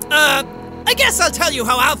 I guess I'll tell you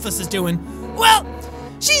how Alphys is doing. Well,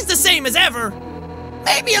 she's the same as ever.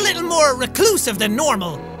 Maybe a little more reclusive than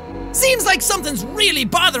normal. Seems like something's really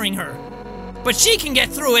bothering her. But she can get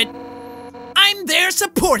through it. I'm there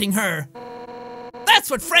supporting her.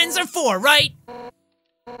 That's what friends are for, right?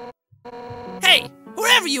 Hey,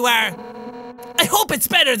 wherever you are, I hope it's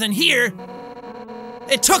better than here.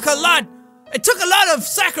 It took a lot of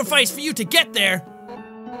sacrifice for you to get there.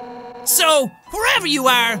 So, wherever you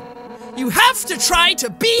are, you have to try to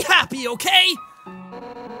be happy, okay?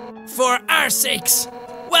 For our sakes.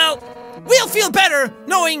 Well, we'll feel better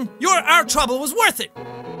knowing our trouble was worth it.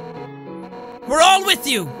 We're all with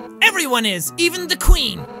you. Everyone is, even the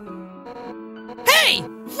Queen. Hey,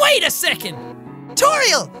 wait a second.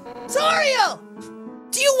 Toriel!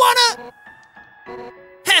 Do you wanna...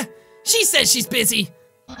 Heh, she says she's busy.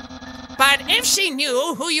 But if she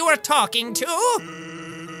knew who you were talking to...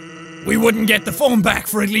 We wouldn't get the phone back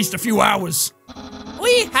for at least a few hours.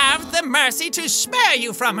 We have the mercy to spare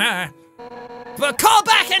you from her. But call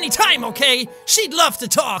back anytime, okay? She'd love to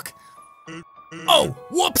talk. Oh,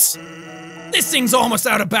 whoops. This thing's almost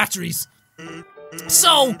out of batteries.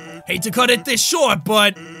 So, Hate to cut it this short,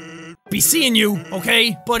 but be seeing you,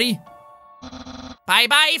 okay, buddy?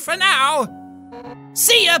 Bye-bye for now.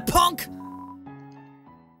 See ya, punk!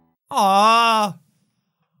 Aww.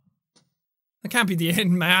 That can't be the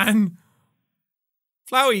end, man.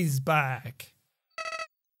 Flowey's back.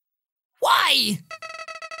 Why?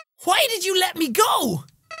 Why did you let me go?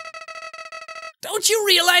 Don't you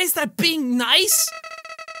realize that being nice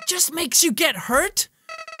just makes you get hurt?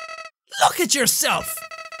 Look at yourself.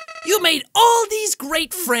 You made all these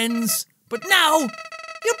great friends, but now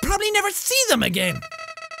you'll probably never see them again.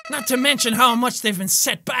 Not to mention how much they've been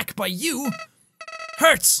set back by you.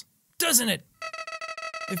 Hurts, doesn't it?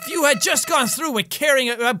 If you had just gone through with caring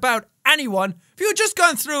about anyone, if you had just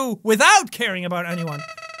gone through without caring about anyone,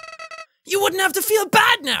 you wouldn't have to feel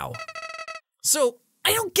bad now. So,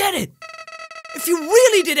 I don't get it. If you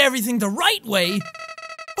really did everything the right way,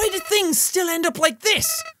 why did things still end up like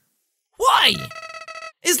this? Why?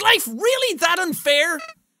 Is life really that unfair?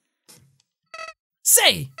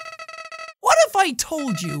 Say, what if I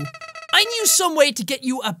told you I knew some way to get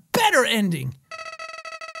you a better ending?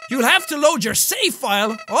 You'll have to load your save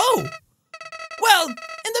file. Oh. Well,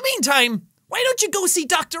 in the meantime, why don't you go see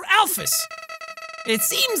Dr. Alphys? It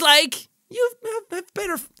seems like you have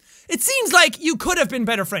better... It seems like you could have been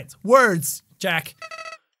better friends. Words, Jack.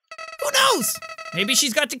 Who knows? Maybe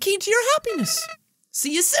she's got the key to your happiness.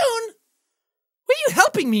 See you soon. Why are you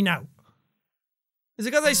helping me now? Is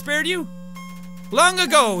it because I spared you? Long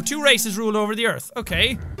ago, 2 races ruled over the earth.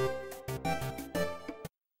 Okay.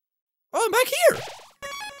 Oh, I'm back here.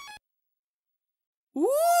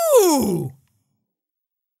 Ooh.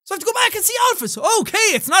 So I have to go back and see Alphys. Okay,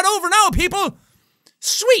 it's not over now, people.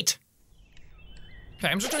 Sweet. Okay,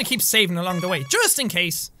 I'm just gonna keep saving along the way, just in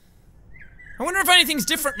case. I wonder if anything's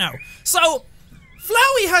different now. So,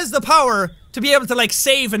 Flowey has the power to be able to, like,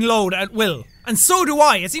 save and load at will. And so do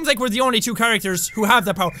I. It seems like we're the only 2 characters who have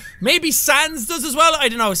that power. Maybe Sans does as well. I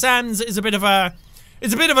don't know. Sans is a bit of a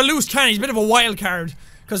loose cannon. He's a bit of a wild card.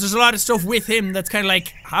 Because there's a lot of stuff with him that's kind of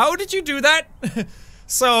like, how did you do that?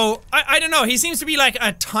 So, I don't know. He seems to be like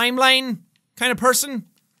a timeline kind of person.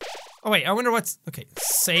 Oh wait, I wonder what's... Okay,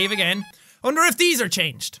 save again. I wonder if these are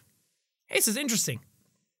changed. Hey, this is interesting.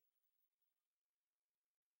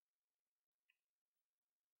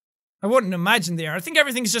 I wouldn't imagine they are. I think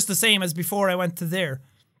everything's just the same as before I went to there.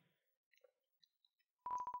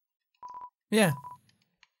 Yeah.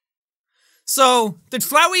 So, did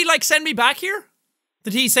Flowey, like, send me back here?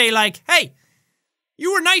 Did he say, like, hey,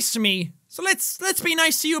 you were nice to me, so let's be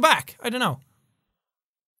nice to you back? I don't know.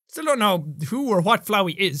 Still don't know who or what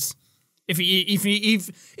Flowey is. If he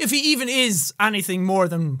even is anything more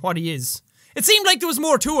than what he is. It seemed like there was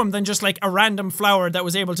more to him than just, like, a random flower that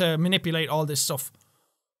was able to manipulate all this stuff.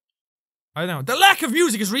 I don't know. The lack of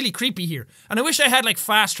music is really creepy here. And I wish I had, like,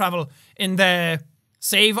 fast travel in the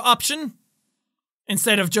save option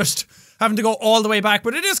instead of just having to go all the way back.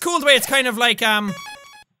 But it is cool the way it's kind of like,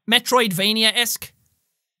 Metroidvania-esque.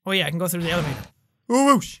 Oh yeah, I can go through the elevator. Ooh,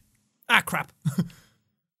 whoosh. Ah, crap.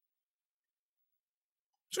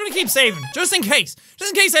 Just gonna keep saving, just in case.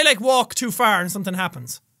 Just in case I, like, walk too far and something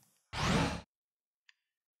happens.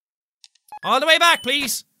 All the way back,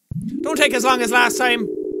 please. Don't take as long as last time.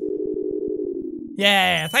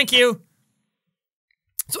 Yeah, thank you.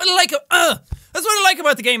 That's what I like. That's what I like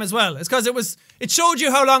about the game as well. It's because it showed you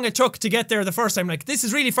how long it took to get there the first time. Like, this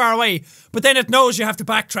is really far away, but then it knows you have to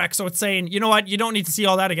backtrack, so it's saying, you know what, you don't need to see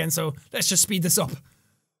all that again, so let's just speed this up.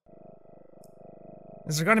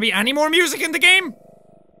 Is there gonna be any more music in the game?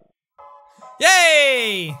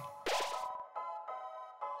 Yay!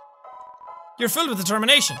 You're filled with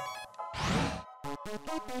determination.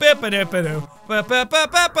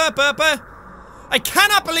 I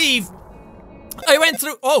cannot believe I went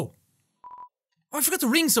through. Oh, I forgot to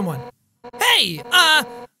ring someone. Hey,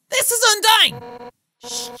 this is Undyne.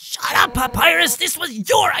 Shut up, Papyrus. This was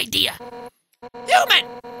your idea. Human,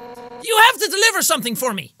 you have to deliver something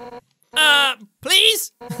for me.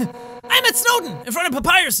 Please? I'm at Snowdin in front of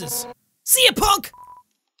Papyrus's. See ya, punk.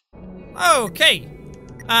 Okay.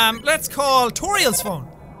 Let's call Toriel's phone.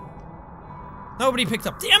 Nobody picked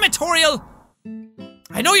up. Damn it, Toriel!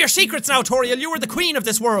 I know your secrets now, Toriel. You were the queen of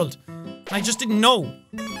this world. I just didn't know.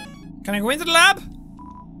 Can I go into the lab?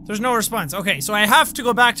 There's no response. Okay, so I have to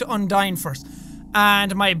go back to Undyne first.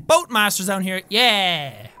 And my boatmaster's down here.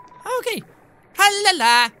 Yeah. Okay.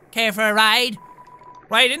 Ha-la-la. Care for a ride?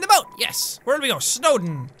 Ride in the boat. Yes. Where do we go?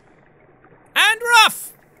 Snowdin. And we're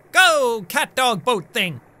off. Go, cat dog boat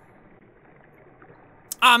thing.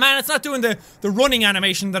 Ah, man, it's not doing the running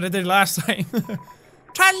animation that I did last time.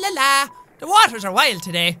 Tra-la-la. The waters are wild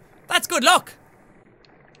today. That's good luck.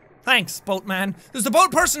 Thanks, boatman. Does the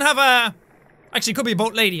boat person have a... Actually, it could be a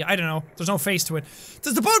boat lady. I don't know. There's no face to it.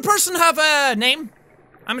 Does the boat person have a name?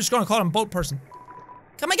 I'm just gonna call him boat person.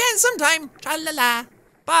 Come again sometime. Tra-la-la.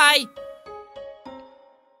 Bye.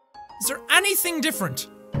 Is there anything different?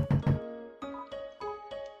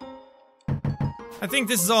 I think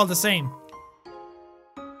this is all the same.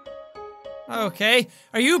 Okay.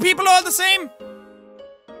 Are you people all the same?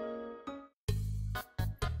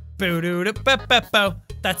 Boo-doo-doo-ba-ba-bo.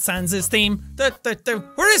 That's Sans' theme.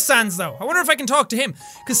 Where is Sans though? I wonder if I can talk to him.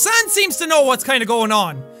 Cause Sans seems to know what's kind of going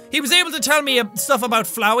on. He was able to tell me stuff about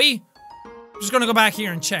Flowey. I'm just gonna go back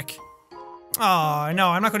here and check. Oh, no,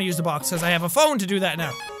 I'm not gonna use the box because I have a phone to do that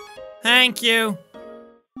now. Thank you.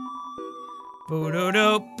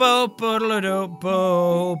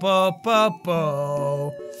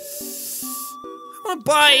 Boo-doo-doo-bo-bo-doo-bo-bo-bo-bo. I'm gonna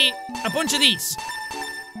buy a bunch of these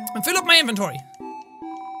and fill up my inventory.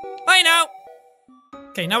 Bye now.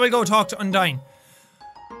 Okay, now we'll go talk to Undyne.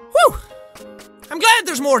 Whew! I'm glad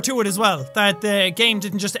there's more to it as well, that the game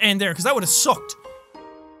didn't just end there, because that would have sucked.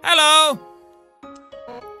 Hello?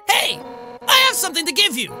 Hey! I have something to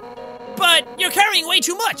give you! But you're carrying way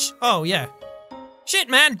too much! Oh, yeah. Shit,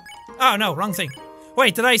 man! Oh, no, wrong thing.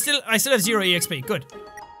 Wait, I still have 0 EXP, good.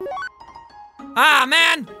 Ah,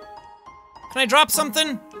 man! Can I drop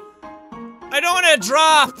something? I don't want to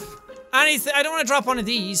drop anything. I don't want to drop one of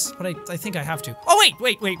these, but I think I have to. Oh, wait,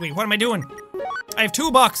 what am I doing? I have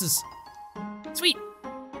 2 boxes. Sweet.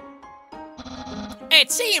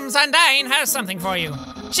 It seems Undyne has something for you.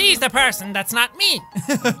 She's the person that's not me.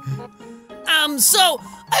 So,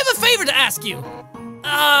 I have a favor to ask you.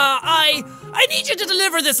 I need you to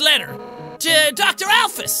deliver this letter to Dr.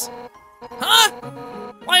 Alphys. Huh?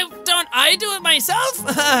 Why don't I do it myself?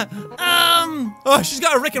 Oh, she's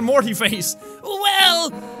got a Rick and Morty face.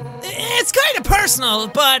 Well, it's kind of personal,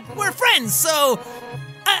 but we're friends, so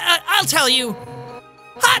I'll tell you.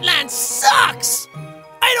 Hotland sucks!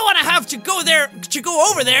 I don't want to have to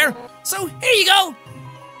go over there, so here you go.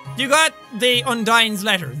 You got the Undyne's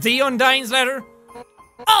letter. The Undyne's letter?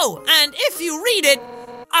 Oh, and if you read it,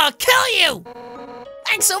 I'll kill you!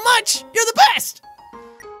 Thanks so much! You're the best!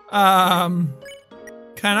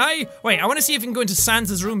 Can I? Wait, I want to see if we can go into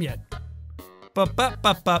Sans' room yet. No,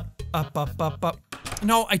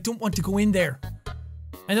 I don't want to go in there.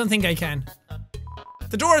 I don't think I can.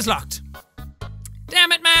 The door is locked.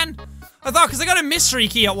 Damn it, man! I thought, because I got a mystery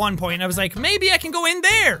key at one point, I was like, maybe I can go in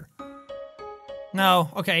there. No,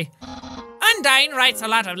 okay. Undyne writes a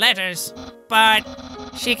lot of letters, but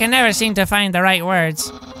she can never seem to find the right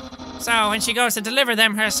words. So when she goes to deliver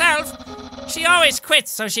them herself, she always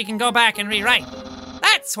quits so she can go back and rewrite.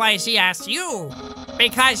 That's why she asked you.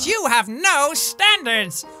 Because you have no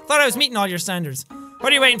standards. Thought I was meeting all your standards.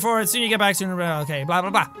 What are you waiting for? Soon you get back sooner. Okay, blah,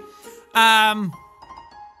 blah, blah.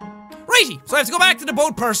 Righty, so I have to go back to the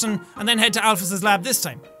boat person and then head to Alphys' lab this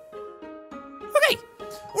time. Okay,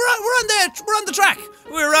 we're on the track.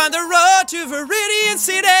 We're on the road to Viridian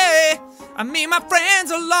City. I meet my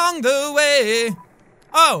friends along the way.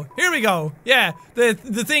 Oh, here we go. Yeah, the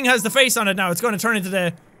thing has the face on it now. It's going to turn into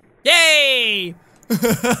the... Yay!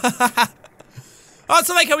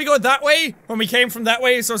 Also like how we go that way when we came from that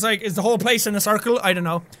way, so it's like, is the whole place in a circle? I don't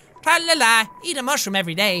know. Tra-la-la, eat a mushroom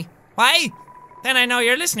every day. Why? Then I know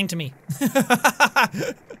you're listening to me.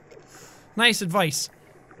 Nice advice.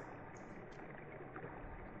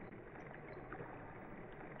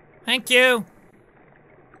 Thank you.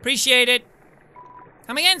 Appreciate it.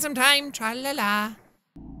 Come again sometime. Tra-la-la.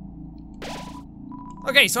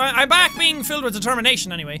 Okay, so I'm back being filled with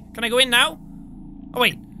determination anyway. Can I go in now? Oh,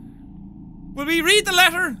 wait. Will we read the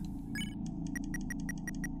letter?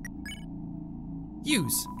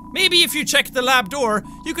 Use. Maybe if you check the lab door,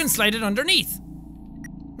 you can slide it underneath.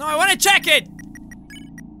 No, I want to check it!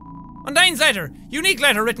 Undyne's letter. Unique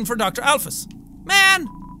letter written for Dr. Alphys. Man!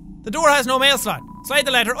 The door has no mail slot. Slide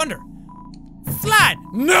the letter under. Slide!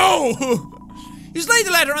 No! You slide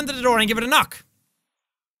the letter under the door and give it a knock.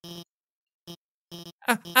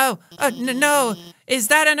 No. Is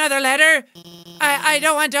that another letter? I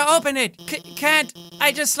don't want to open it. Can't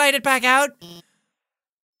I just slide it back out?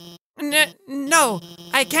 No,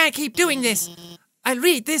 I can't keep doing this. I'll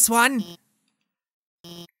read this one.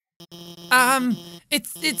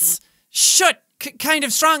 It's shut kind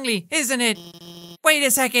of strongly, isn't it? Wait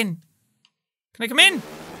a second. Can I come in?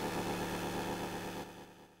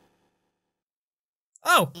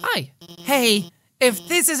 Oh, hi. Hey, if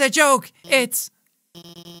this is a joke, it's...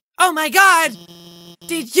 Oh my god!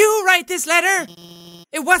 Did you write this letter?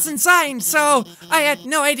 It wasn't signed, so I had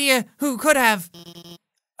no idea who could have.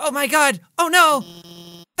 Oh my god, oh no!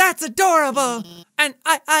 That's adorable! And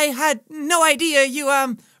I had no idea you,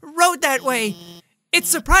 wrote that way. It's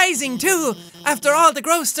surprising, too, after all the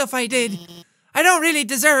gross stuff I did. I don't really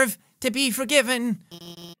deserve to be forgiven.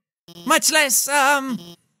 Much less,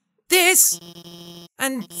 this.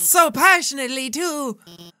 And so passionately, too.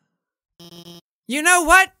 You know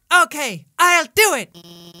what? Okay, I'll do it.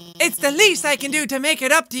 It's the least I can do to make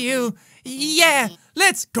it up to you. Yeah,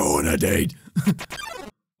 let's Go on a date.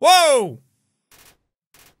 Whoa!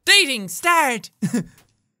 dating start.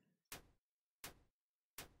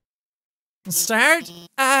 Start?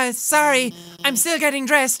 Sorry, I'm still getting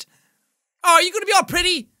dressed. Oh, are you gonna be all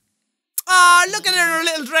pretty? Oh, look at her in her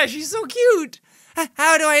little dress. She's so cute.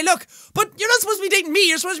 How do I look? But you're not supposed to be dating me.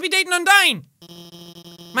 You're supposed to be dating Undyne.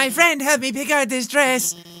 My friend helped me pick out this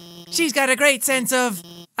dress. She's got a great sense of,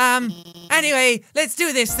 anyway, let's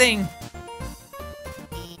do this thing.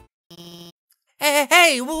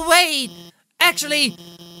 Hey, wait. Actually,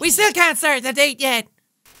 we still can't start the date yet.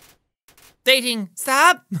 Dating,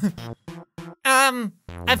 stop.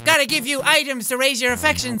 I've got to give you items to raise your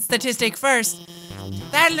affection statistic first.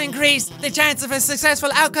 That'll increase the chance of a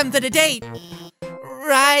successful outcome to the date.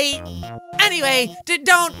 Right. Anyway,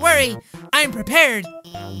 don't worry. I'm prepared.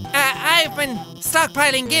 I've been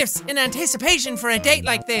stockpiling gifts in anticipation for a date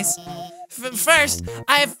like this. First,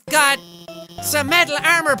 I've got some metal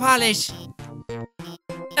armor polish.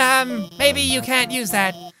 Maybe you can't use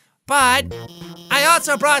that. But I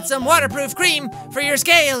also brought some waterproof cream for your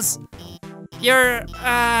scales. Your,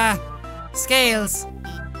 scales.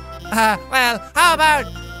 Well, how about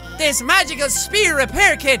this magical spear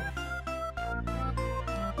repair kit?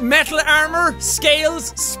 Metal armor,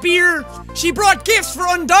 scales, spear. She brought gifts for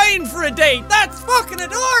Undyne for a date. That's fucking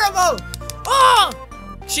adorable. Oh!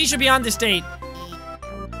 She should be on this date.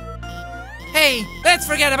 Hey, let's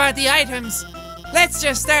forget about the items. Let's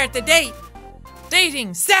just start the date.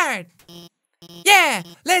 Dating, start. Yeah,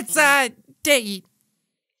 let's, date.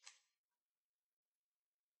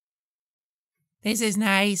 This is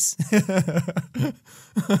nice.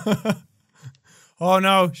 Oh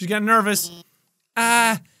no, she's getting nervous.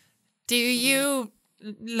 Do you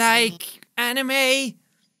like anime?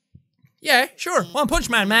 Yeah, sure. One Punch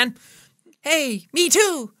Man, man. Hey, me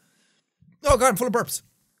too. Oh god, I'm full of burps.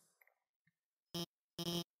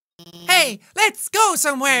 Hey, let's go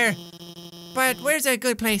somewhere. But where's a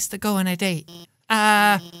good place to go on a date?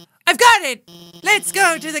 I've got it. Let's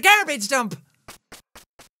go to the garbage dump.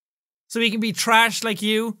 So we can be trash like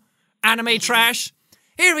you? Anime trash?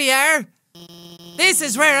 Here we are. This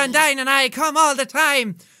is where Undyne and I come all the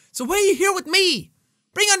time. So why are you here with me?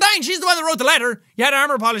 Bring Undyne, she's the one that wrote the letter. You had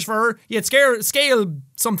armor polish for her, you had scale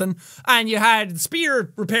something, and you had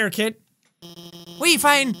spear repair kit. We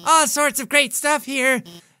find all sorts of great stuff here.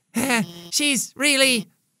 She's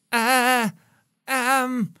really, I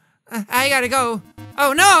gotta go.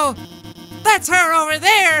 Oh no! That's her over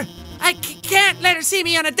there! I can't let her see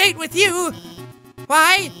me on a date with you!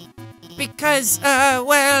 Why? Because,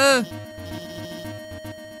 well...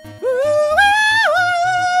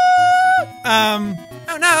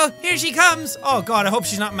 Oh no, here she comes! Oh god, I hope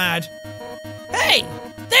she's not mad. Hey,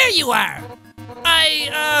 there you are.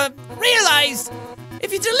 I, realized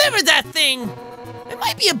if you delivered that thing, it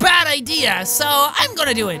might be a bad idea, so I'm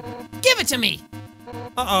gonna do it. Give it to me.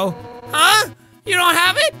 Uh-oh. Huh? You don't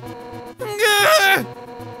have it? Gah!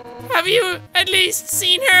 Have you at least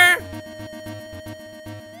seen her?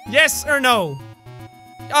 Yes or no?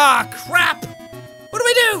 Ah, crap! What do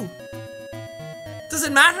we do? Does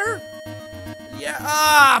it matter?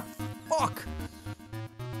 Yeah, fuck.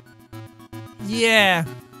 Yeah.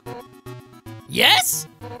 Yes?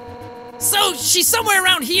 So she's somewhere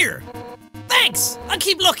around here. Thanks, I'll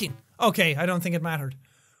keep looking. Okay, I don't think it mattered.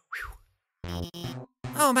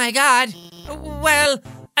 Oh my god. Well,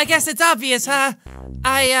 I guess it's obvious, huh?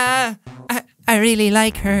 I really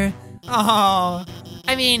like her. Oh.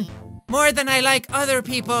 I mean, more than I like other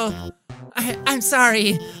people. I'm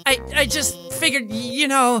sorry. I just figured, you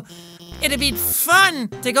know, it'd be fun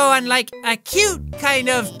to go on like a cute kind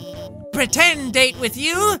of pretend date with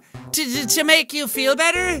you to make you feel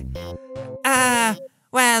better.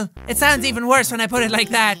 Well, it sounds even worse when I put it like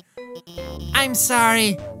that. I'm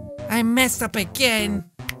sorry. I messed up again.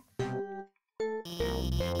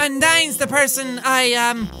 Undyne's the person I,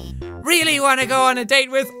 really want to go on a date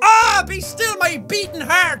with. Ah, be still my beating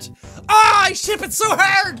heart. Ah, I ship it so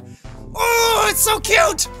hard. Oh, it's so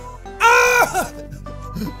cute. Ah!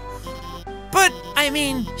 But, I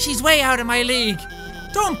mean, she's way out of my league.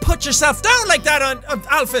 Don't put yourself down like that,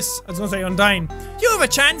 Alphys. I was gonna say Undyne. You have a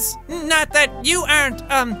chance. Not that you aren't,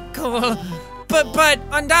 cool. But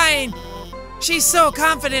Undyne, she's so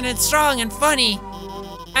confident and strong and funny.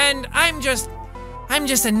 And I'm just I'm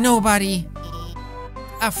just a nobody.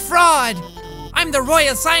 A fraud. I'm the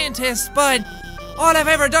royal scientist, but all I've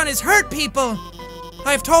ever done is hurt people.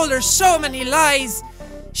 I've told her so many lies.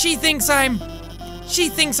 She thinks I'm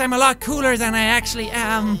a lot cooler than I actually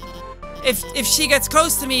am. If she gets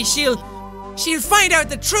close to me, she'll find out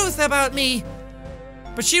the truth about me.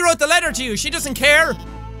 But she wrote the letter to you. She doesn't care.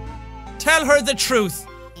 Tell her the truth.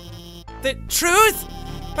 The truth?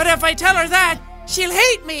 But if I tell her that, she'll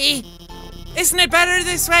hate me. Isn't it better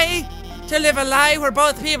this way? To live a lie where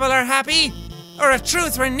both people are happy? Or a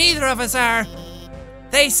truth where neither of us are?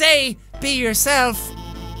 They say, be yourself.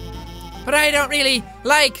 But I don't really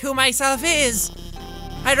like who myself is.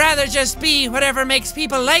 I'd rather just be whatever makes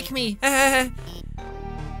people like me.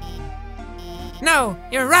 No,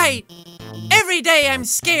 you're right. Every day I'm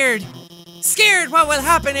scared. Scared what will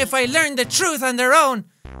happen if I learn the truth on their own.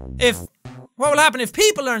 What will happen if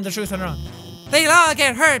people learn the truth on their own? They'll all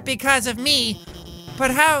get hurt because of me.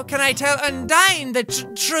 But how can I tell Undyne the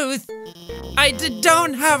truth? I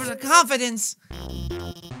don't have the confidence.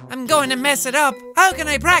 I'm going to mess it up. How can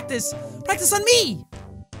I practice? Practice on me.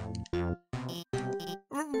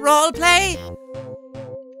 Role play?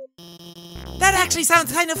 That actually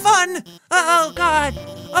sounds kind of fun. Oh, God.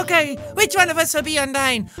 Okay, which one of us will be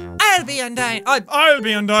Undyne? I'll be Undyne. I'll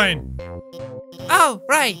be Undyne. Oh,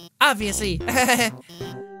 right. Obviously.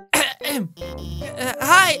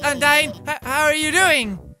 Hi, Undyne. How are you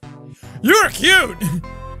doing? You're cute.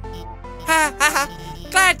 Ha ha ha.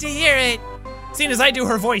 Glad to hear it. Seeing as I do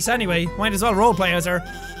her voice anyway, might as well roleplay as her.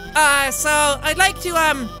 So I'd like to,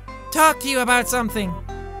 talk to you about something.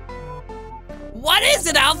 What is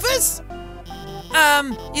it, Alphys?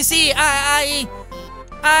 You see, I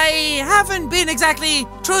haven't been exactly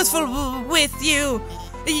truthful with you.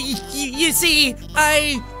 You see,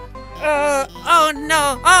 oh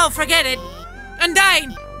no, oh, forget it.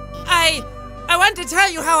 Undyne, I want to tell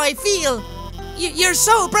you how I feel. You're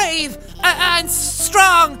so brave and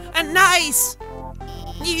strong and nice.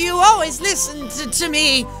 You always listen to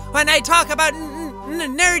me when I talk about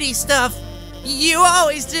nerdy stuff. You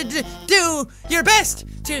always do your best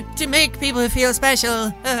to make people feel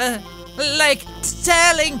special. Like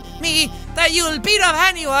telling me that you'll beat up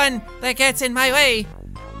anyone that gets in my way.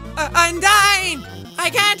 Undyne! I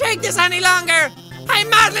can't take this any longer! I'm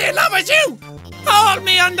madly in love with you! Hold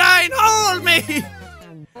me, Undyne! Hold me!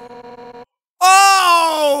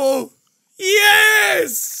 Oh!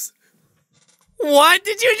 Yes! What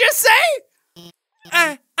did you just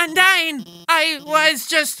say? Undyne, I was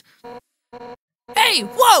just... Hey,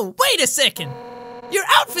 whoa, wait a second! Your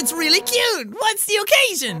outfit's really cute! What's the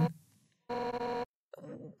occasion?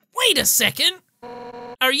 Wait a second!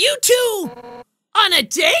 Are you two on a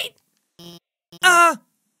date?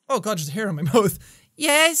 Oh God, there's a hair on my mouth.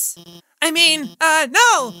 Yes? I mean,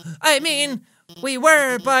 no! I mean, we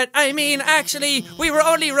were, but I mean, actually, we were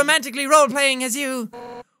only romantically role-playing as you.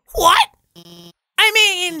 What? I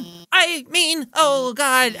mean, oh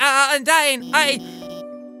God, Undyne,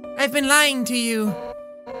 I've been lying to you.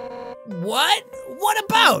 What? What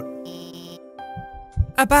about?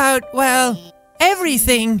 About, well,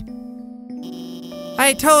 everything.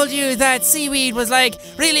 I told you that seaweed was like,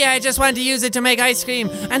 really, I just want to use it to make ice cream.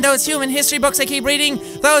 And those human history books I keep reading,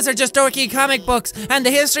 those are just dorky comic books. And the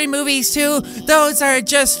history movies too, those are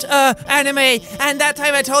just, anime. And that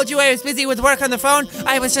time I told you I was busy with work on the phone,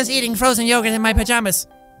 I was just eating frozen yogurt in my pajamas.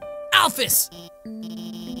 Alphys!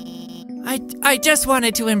 I just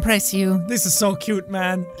wanted to impress you. This is so cute,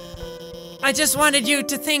 man. I just wanted you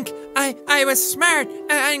to think I was smart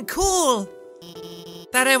and cool.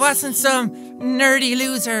 That I wasn't some nerdy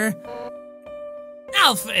loser.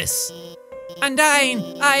 Alphys!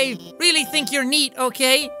 Undyne, I really think you're neat,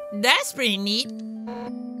 okay? That's pretty neat.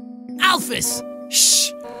 Alphys!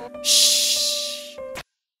 Shh. Shh.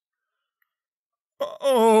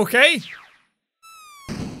 Okay.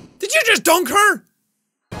 Did you just dunk her?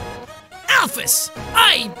 Alphys!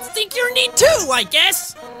 I think you're neat too, I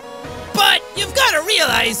guess. But you've got to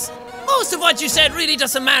realize, most of what you said really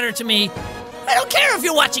doesn't matter to me. I don't care if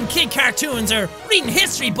you're watching kid cartoons or reading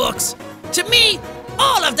history books. To me,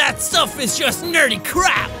 all of that stuff is just nerdy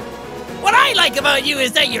crap. What I like about you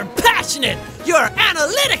is that you're passionate, you're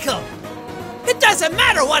analytical. It doesn't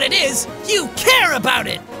matter what it is, you care about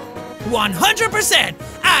it. 100%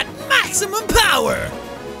 at maximum power.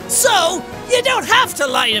 So, you don't have to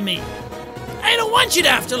lie to me. I don't want you to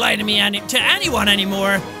have to lie to me to anyone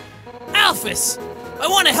anymore. Alphys, I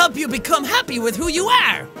want to help you become happy with who you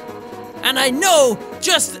are. And I know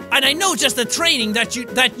just the training that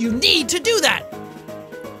you need to do that.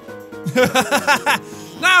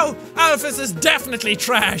 Now, Alphys is definitely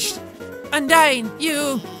trashed. Undyne,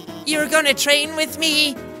 you you're gonna train with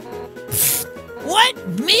me? What?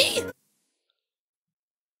 Me?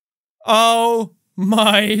 Oh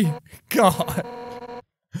my god.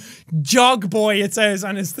 Jog boy, it says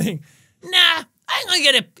on his thing. Nah, I'm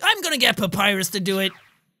gonna get Papyrus to do it.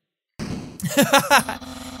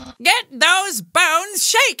 Get those bones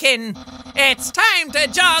shaking! It's time to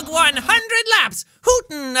jog 100 laps,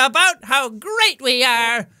 hooting about how great we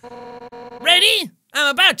are! Ready?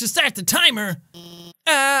 I'm about to start the timer.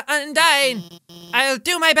 Undyne. I'll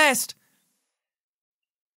do my best.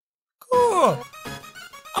 Cool.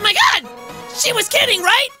 Oh my god! She was kidding,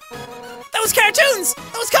 right? Those cartoons!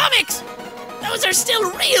 Those comics! Those are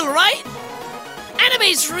still real, right?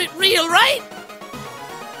 Anime's real, right?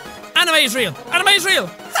 Anime is real. Anime is real.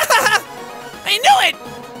 I knew it!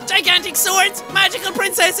 Gigantic swords, magical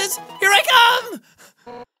princesses, here I come!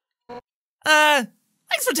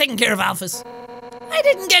 Thanks for taking care of Alphys. I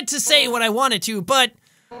didn't get to say what I wanted to, but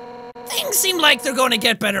things seem like they're going to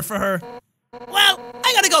get better for her. Well,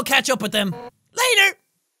 I gotta go catch up with them. Later!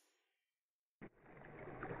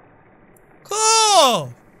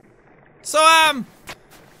 Cool. So, I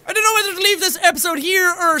don't know whether to leave this episode here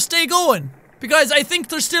or stay going. Because I think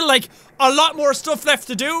there's still, like, a lot more stuff left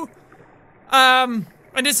to do. And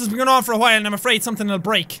this has been going on for a while and I'm afraid something will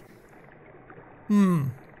break.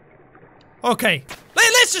 Okay.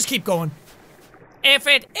 Let's just keep going. If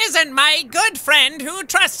it isn't my good friend who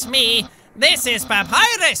trusts me, this is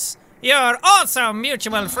Papyrus, your also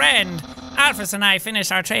mutual friend. Alphys and I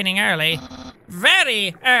finished our training early.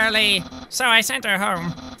 Very early, so I sent her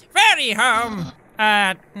home. Very home.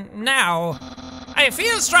 Now. I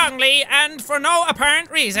feel strongly, and for no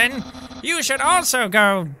apparent reason, you should also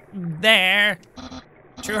go there.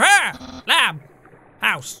 To her lab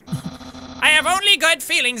house. I have only good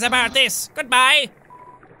feelings about this. Goodbye.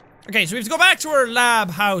 Okay, so we have to go back to our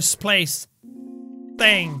lab house place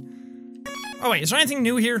thing. Oh wait, is there anything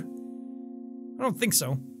new here? I don't think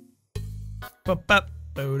so. I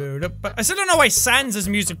still don't know why Sans'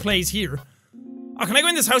 music plays here. Oh, can I go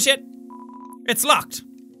in this house yet? It's locked.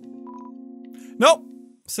 Nope.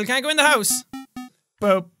 Still can't go in the house.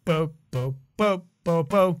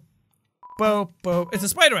 It's a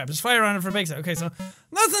spider web. There's fire on it for bakes. Okay, so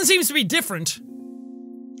nothing seems to be different.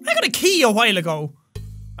 I got a key a while ago.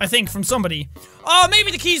 I think from somebody. Oh, maybe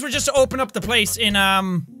the keys were just to open up the place in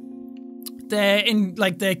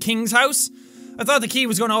the king's house. I thought the key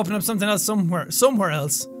was going to open up something else somewhere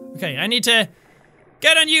else. Okay, I need to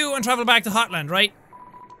get on you and travel back to Hotland, right?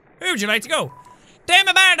 Who would you like to go? Take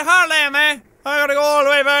me back to Hotland, man. I gotta go all the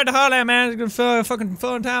way back to Hotland, man. It's a fucking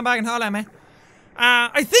fun time back in Hotland, man.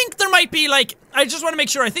 I think there might be, like, I just want to make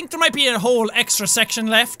sure, I think there might be a whole extra section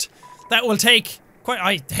left that will take quite,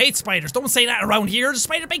 I hate spiders, don't say that around here, the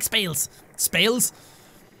spider big spales. Spales?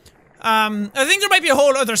 I think there might be a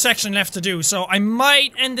whole other section left to do, so I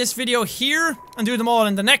might end this video here and do them all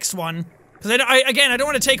in the next one. Because I don't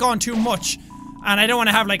want to take on too much, and I don't want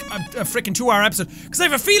to have, like, a freaking 2-hour episode. Because I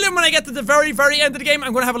have a feeling when I get to the very, very end of the game,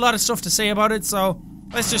 I'm going to have a lot of stuff to say about it, so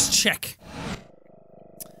let's just check.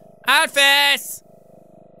 Alphys!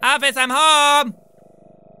 Alphys, I'm home!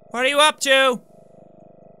 What are you up to?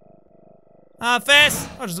 Alphys?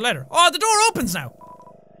 Oh, there's a letter. Oh, the door opens now!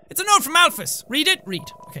 It's a note from Alphys. Read it?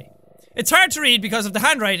 Read. Okay. It's hard to read because of the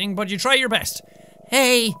handwriting, but you try your best.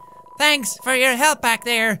 Hey, thanks for your help back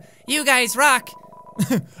there. You guys rock.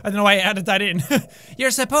 I don't know why I added that in.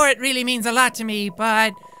 Your support really means a lot to me,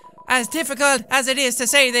 but as difficult as it is to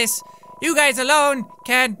say this, you guys alone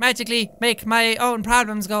can't magically make my own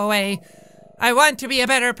problems go away. I want to be a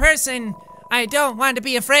better person. I don't want to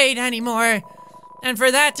be afraid anymore. And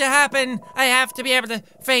for that to happen, I have to be able to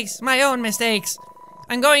face my own mistakes.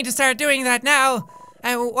 I'm going to start doing that now.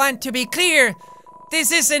 I want to be clear.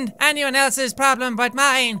 This isn't anyone else's problem but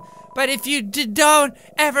mine. But if you don't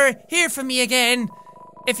ever hear from me again,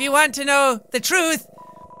 if you want to know the truth,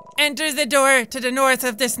 enter the door to the north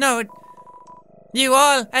of this note. You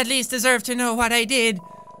all at least deserve to know what I did.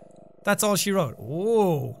 That's all she wrote.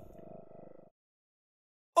 Whoa.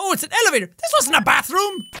 Oh, it's an elevator. This wasn't a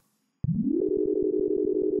bathroom.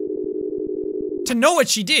 To know what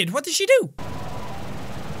she did, what did she do?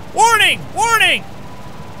 Warning! Warning!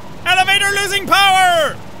 Elevator losing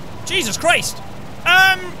power! Jesus Christ.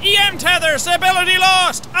 EM tether, stability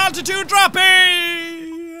lost, altitude dropping!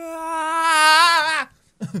 Ah!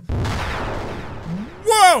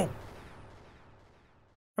 Whoa!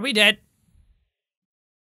 Are we dead?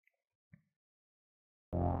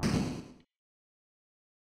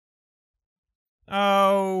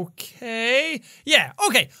 Okay. Yeah,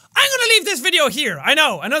 okay. I'm gonna leave this video here. I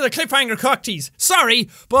know, another cliffhanger cock tease. Sorry,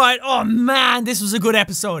 but oh man, this was a good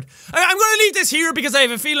episode. I'm gonna leave this here because I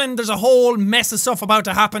have a feeling there's a whole mess of stuff about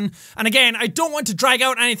to happen. And again, I don't want to drag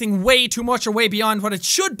out anything way too much or way beyond what it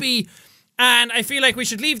should be. And I feel like we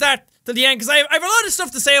should leave that till the end because I have a lot of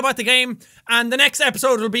stuff to say about the game. And the next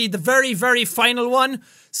episode will be the very, very final one.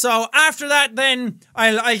 So after that, then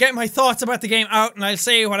I'll get my thoughts about the game out and I'll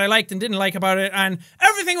say what I liked and didn't like about it, and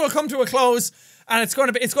everything will come to a close. And it's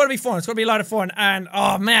gonna be fun. It's gonna be a lot of fun. And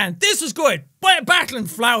oh man, this was good. But battling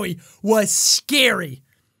Flowey was scary.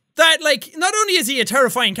 That like, not only is he a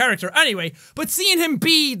terrifying character anyway, but seeing him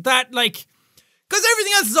be that like, because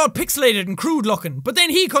everything else is all pixelated and crude looking, but then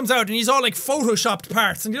he comes out and he's all like photoshopped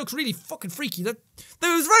parts and he looks really fucking freaky. That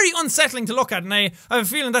was very unsettling to look at, and I have a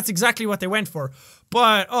feeling that's exactly what they went for.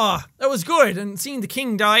 But, that was good, and seeing the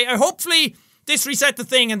king die, hopefully this reset the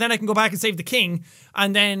thing and then I can go back and save the king,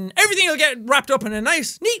 and then everything will get wrapped up in a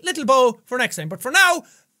nice, neat little bow for next time. But for now,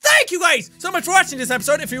 thank you guys so much for watching this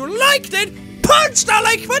episode. If you liked it, punch the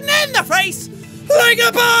like button in the face like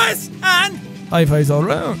a boss, and high fives all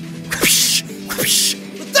around.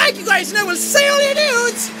 Thank you guys, and I will see all you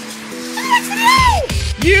dudes.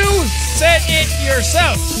 You said it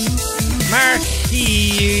yourself,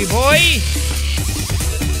 Marky boy.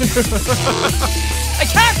 I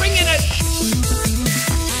can't bring in it.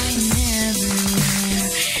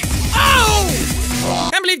 Oh!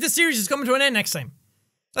 Can't believe this series is coming to an end next time.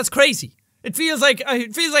 That's crazy. It feels like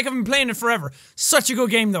I've been playing it forever. Such a good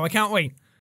game though. I can't wait.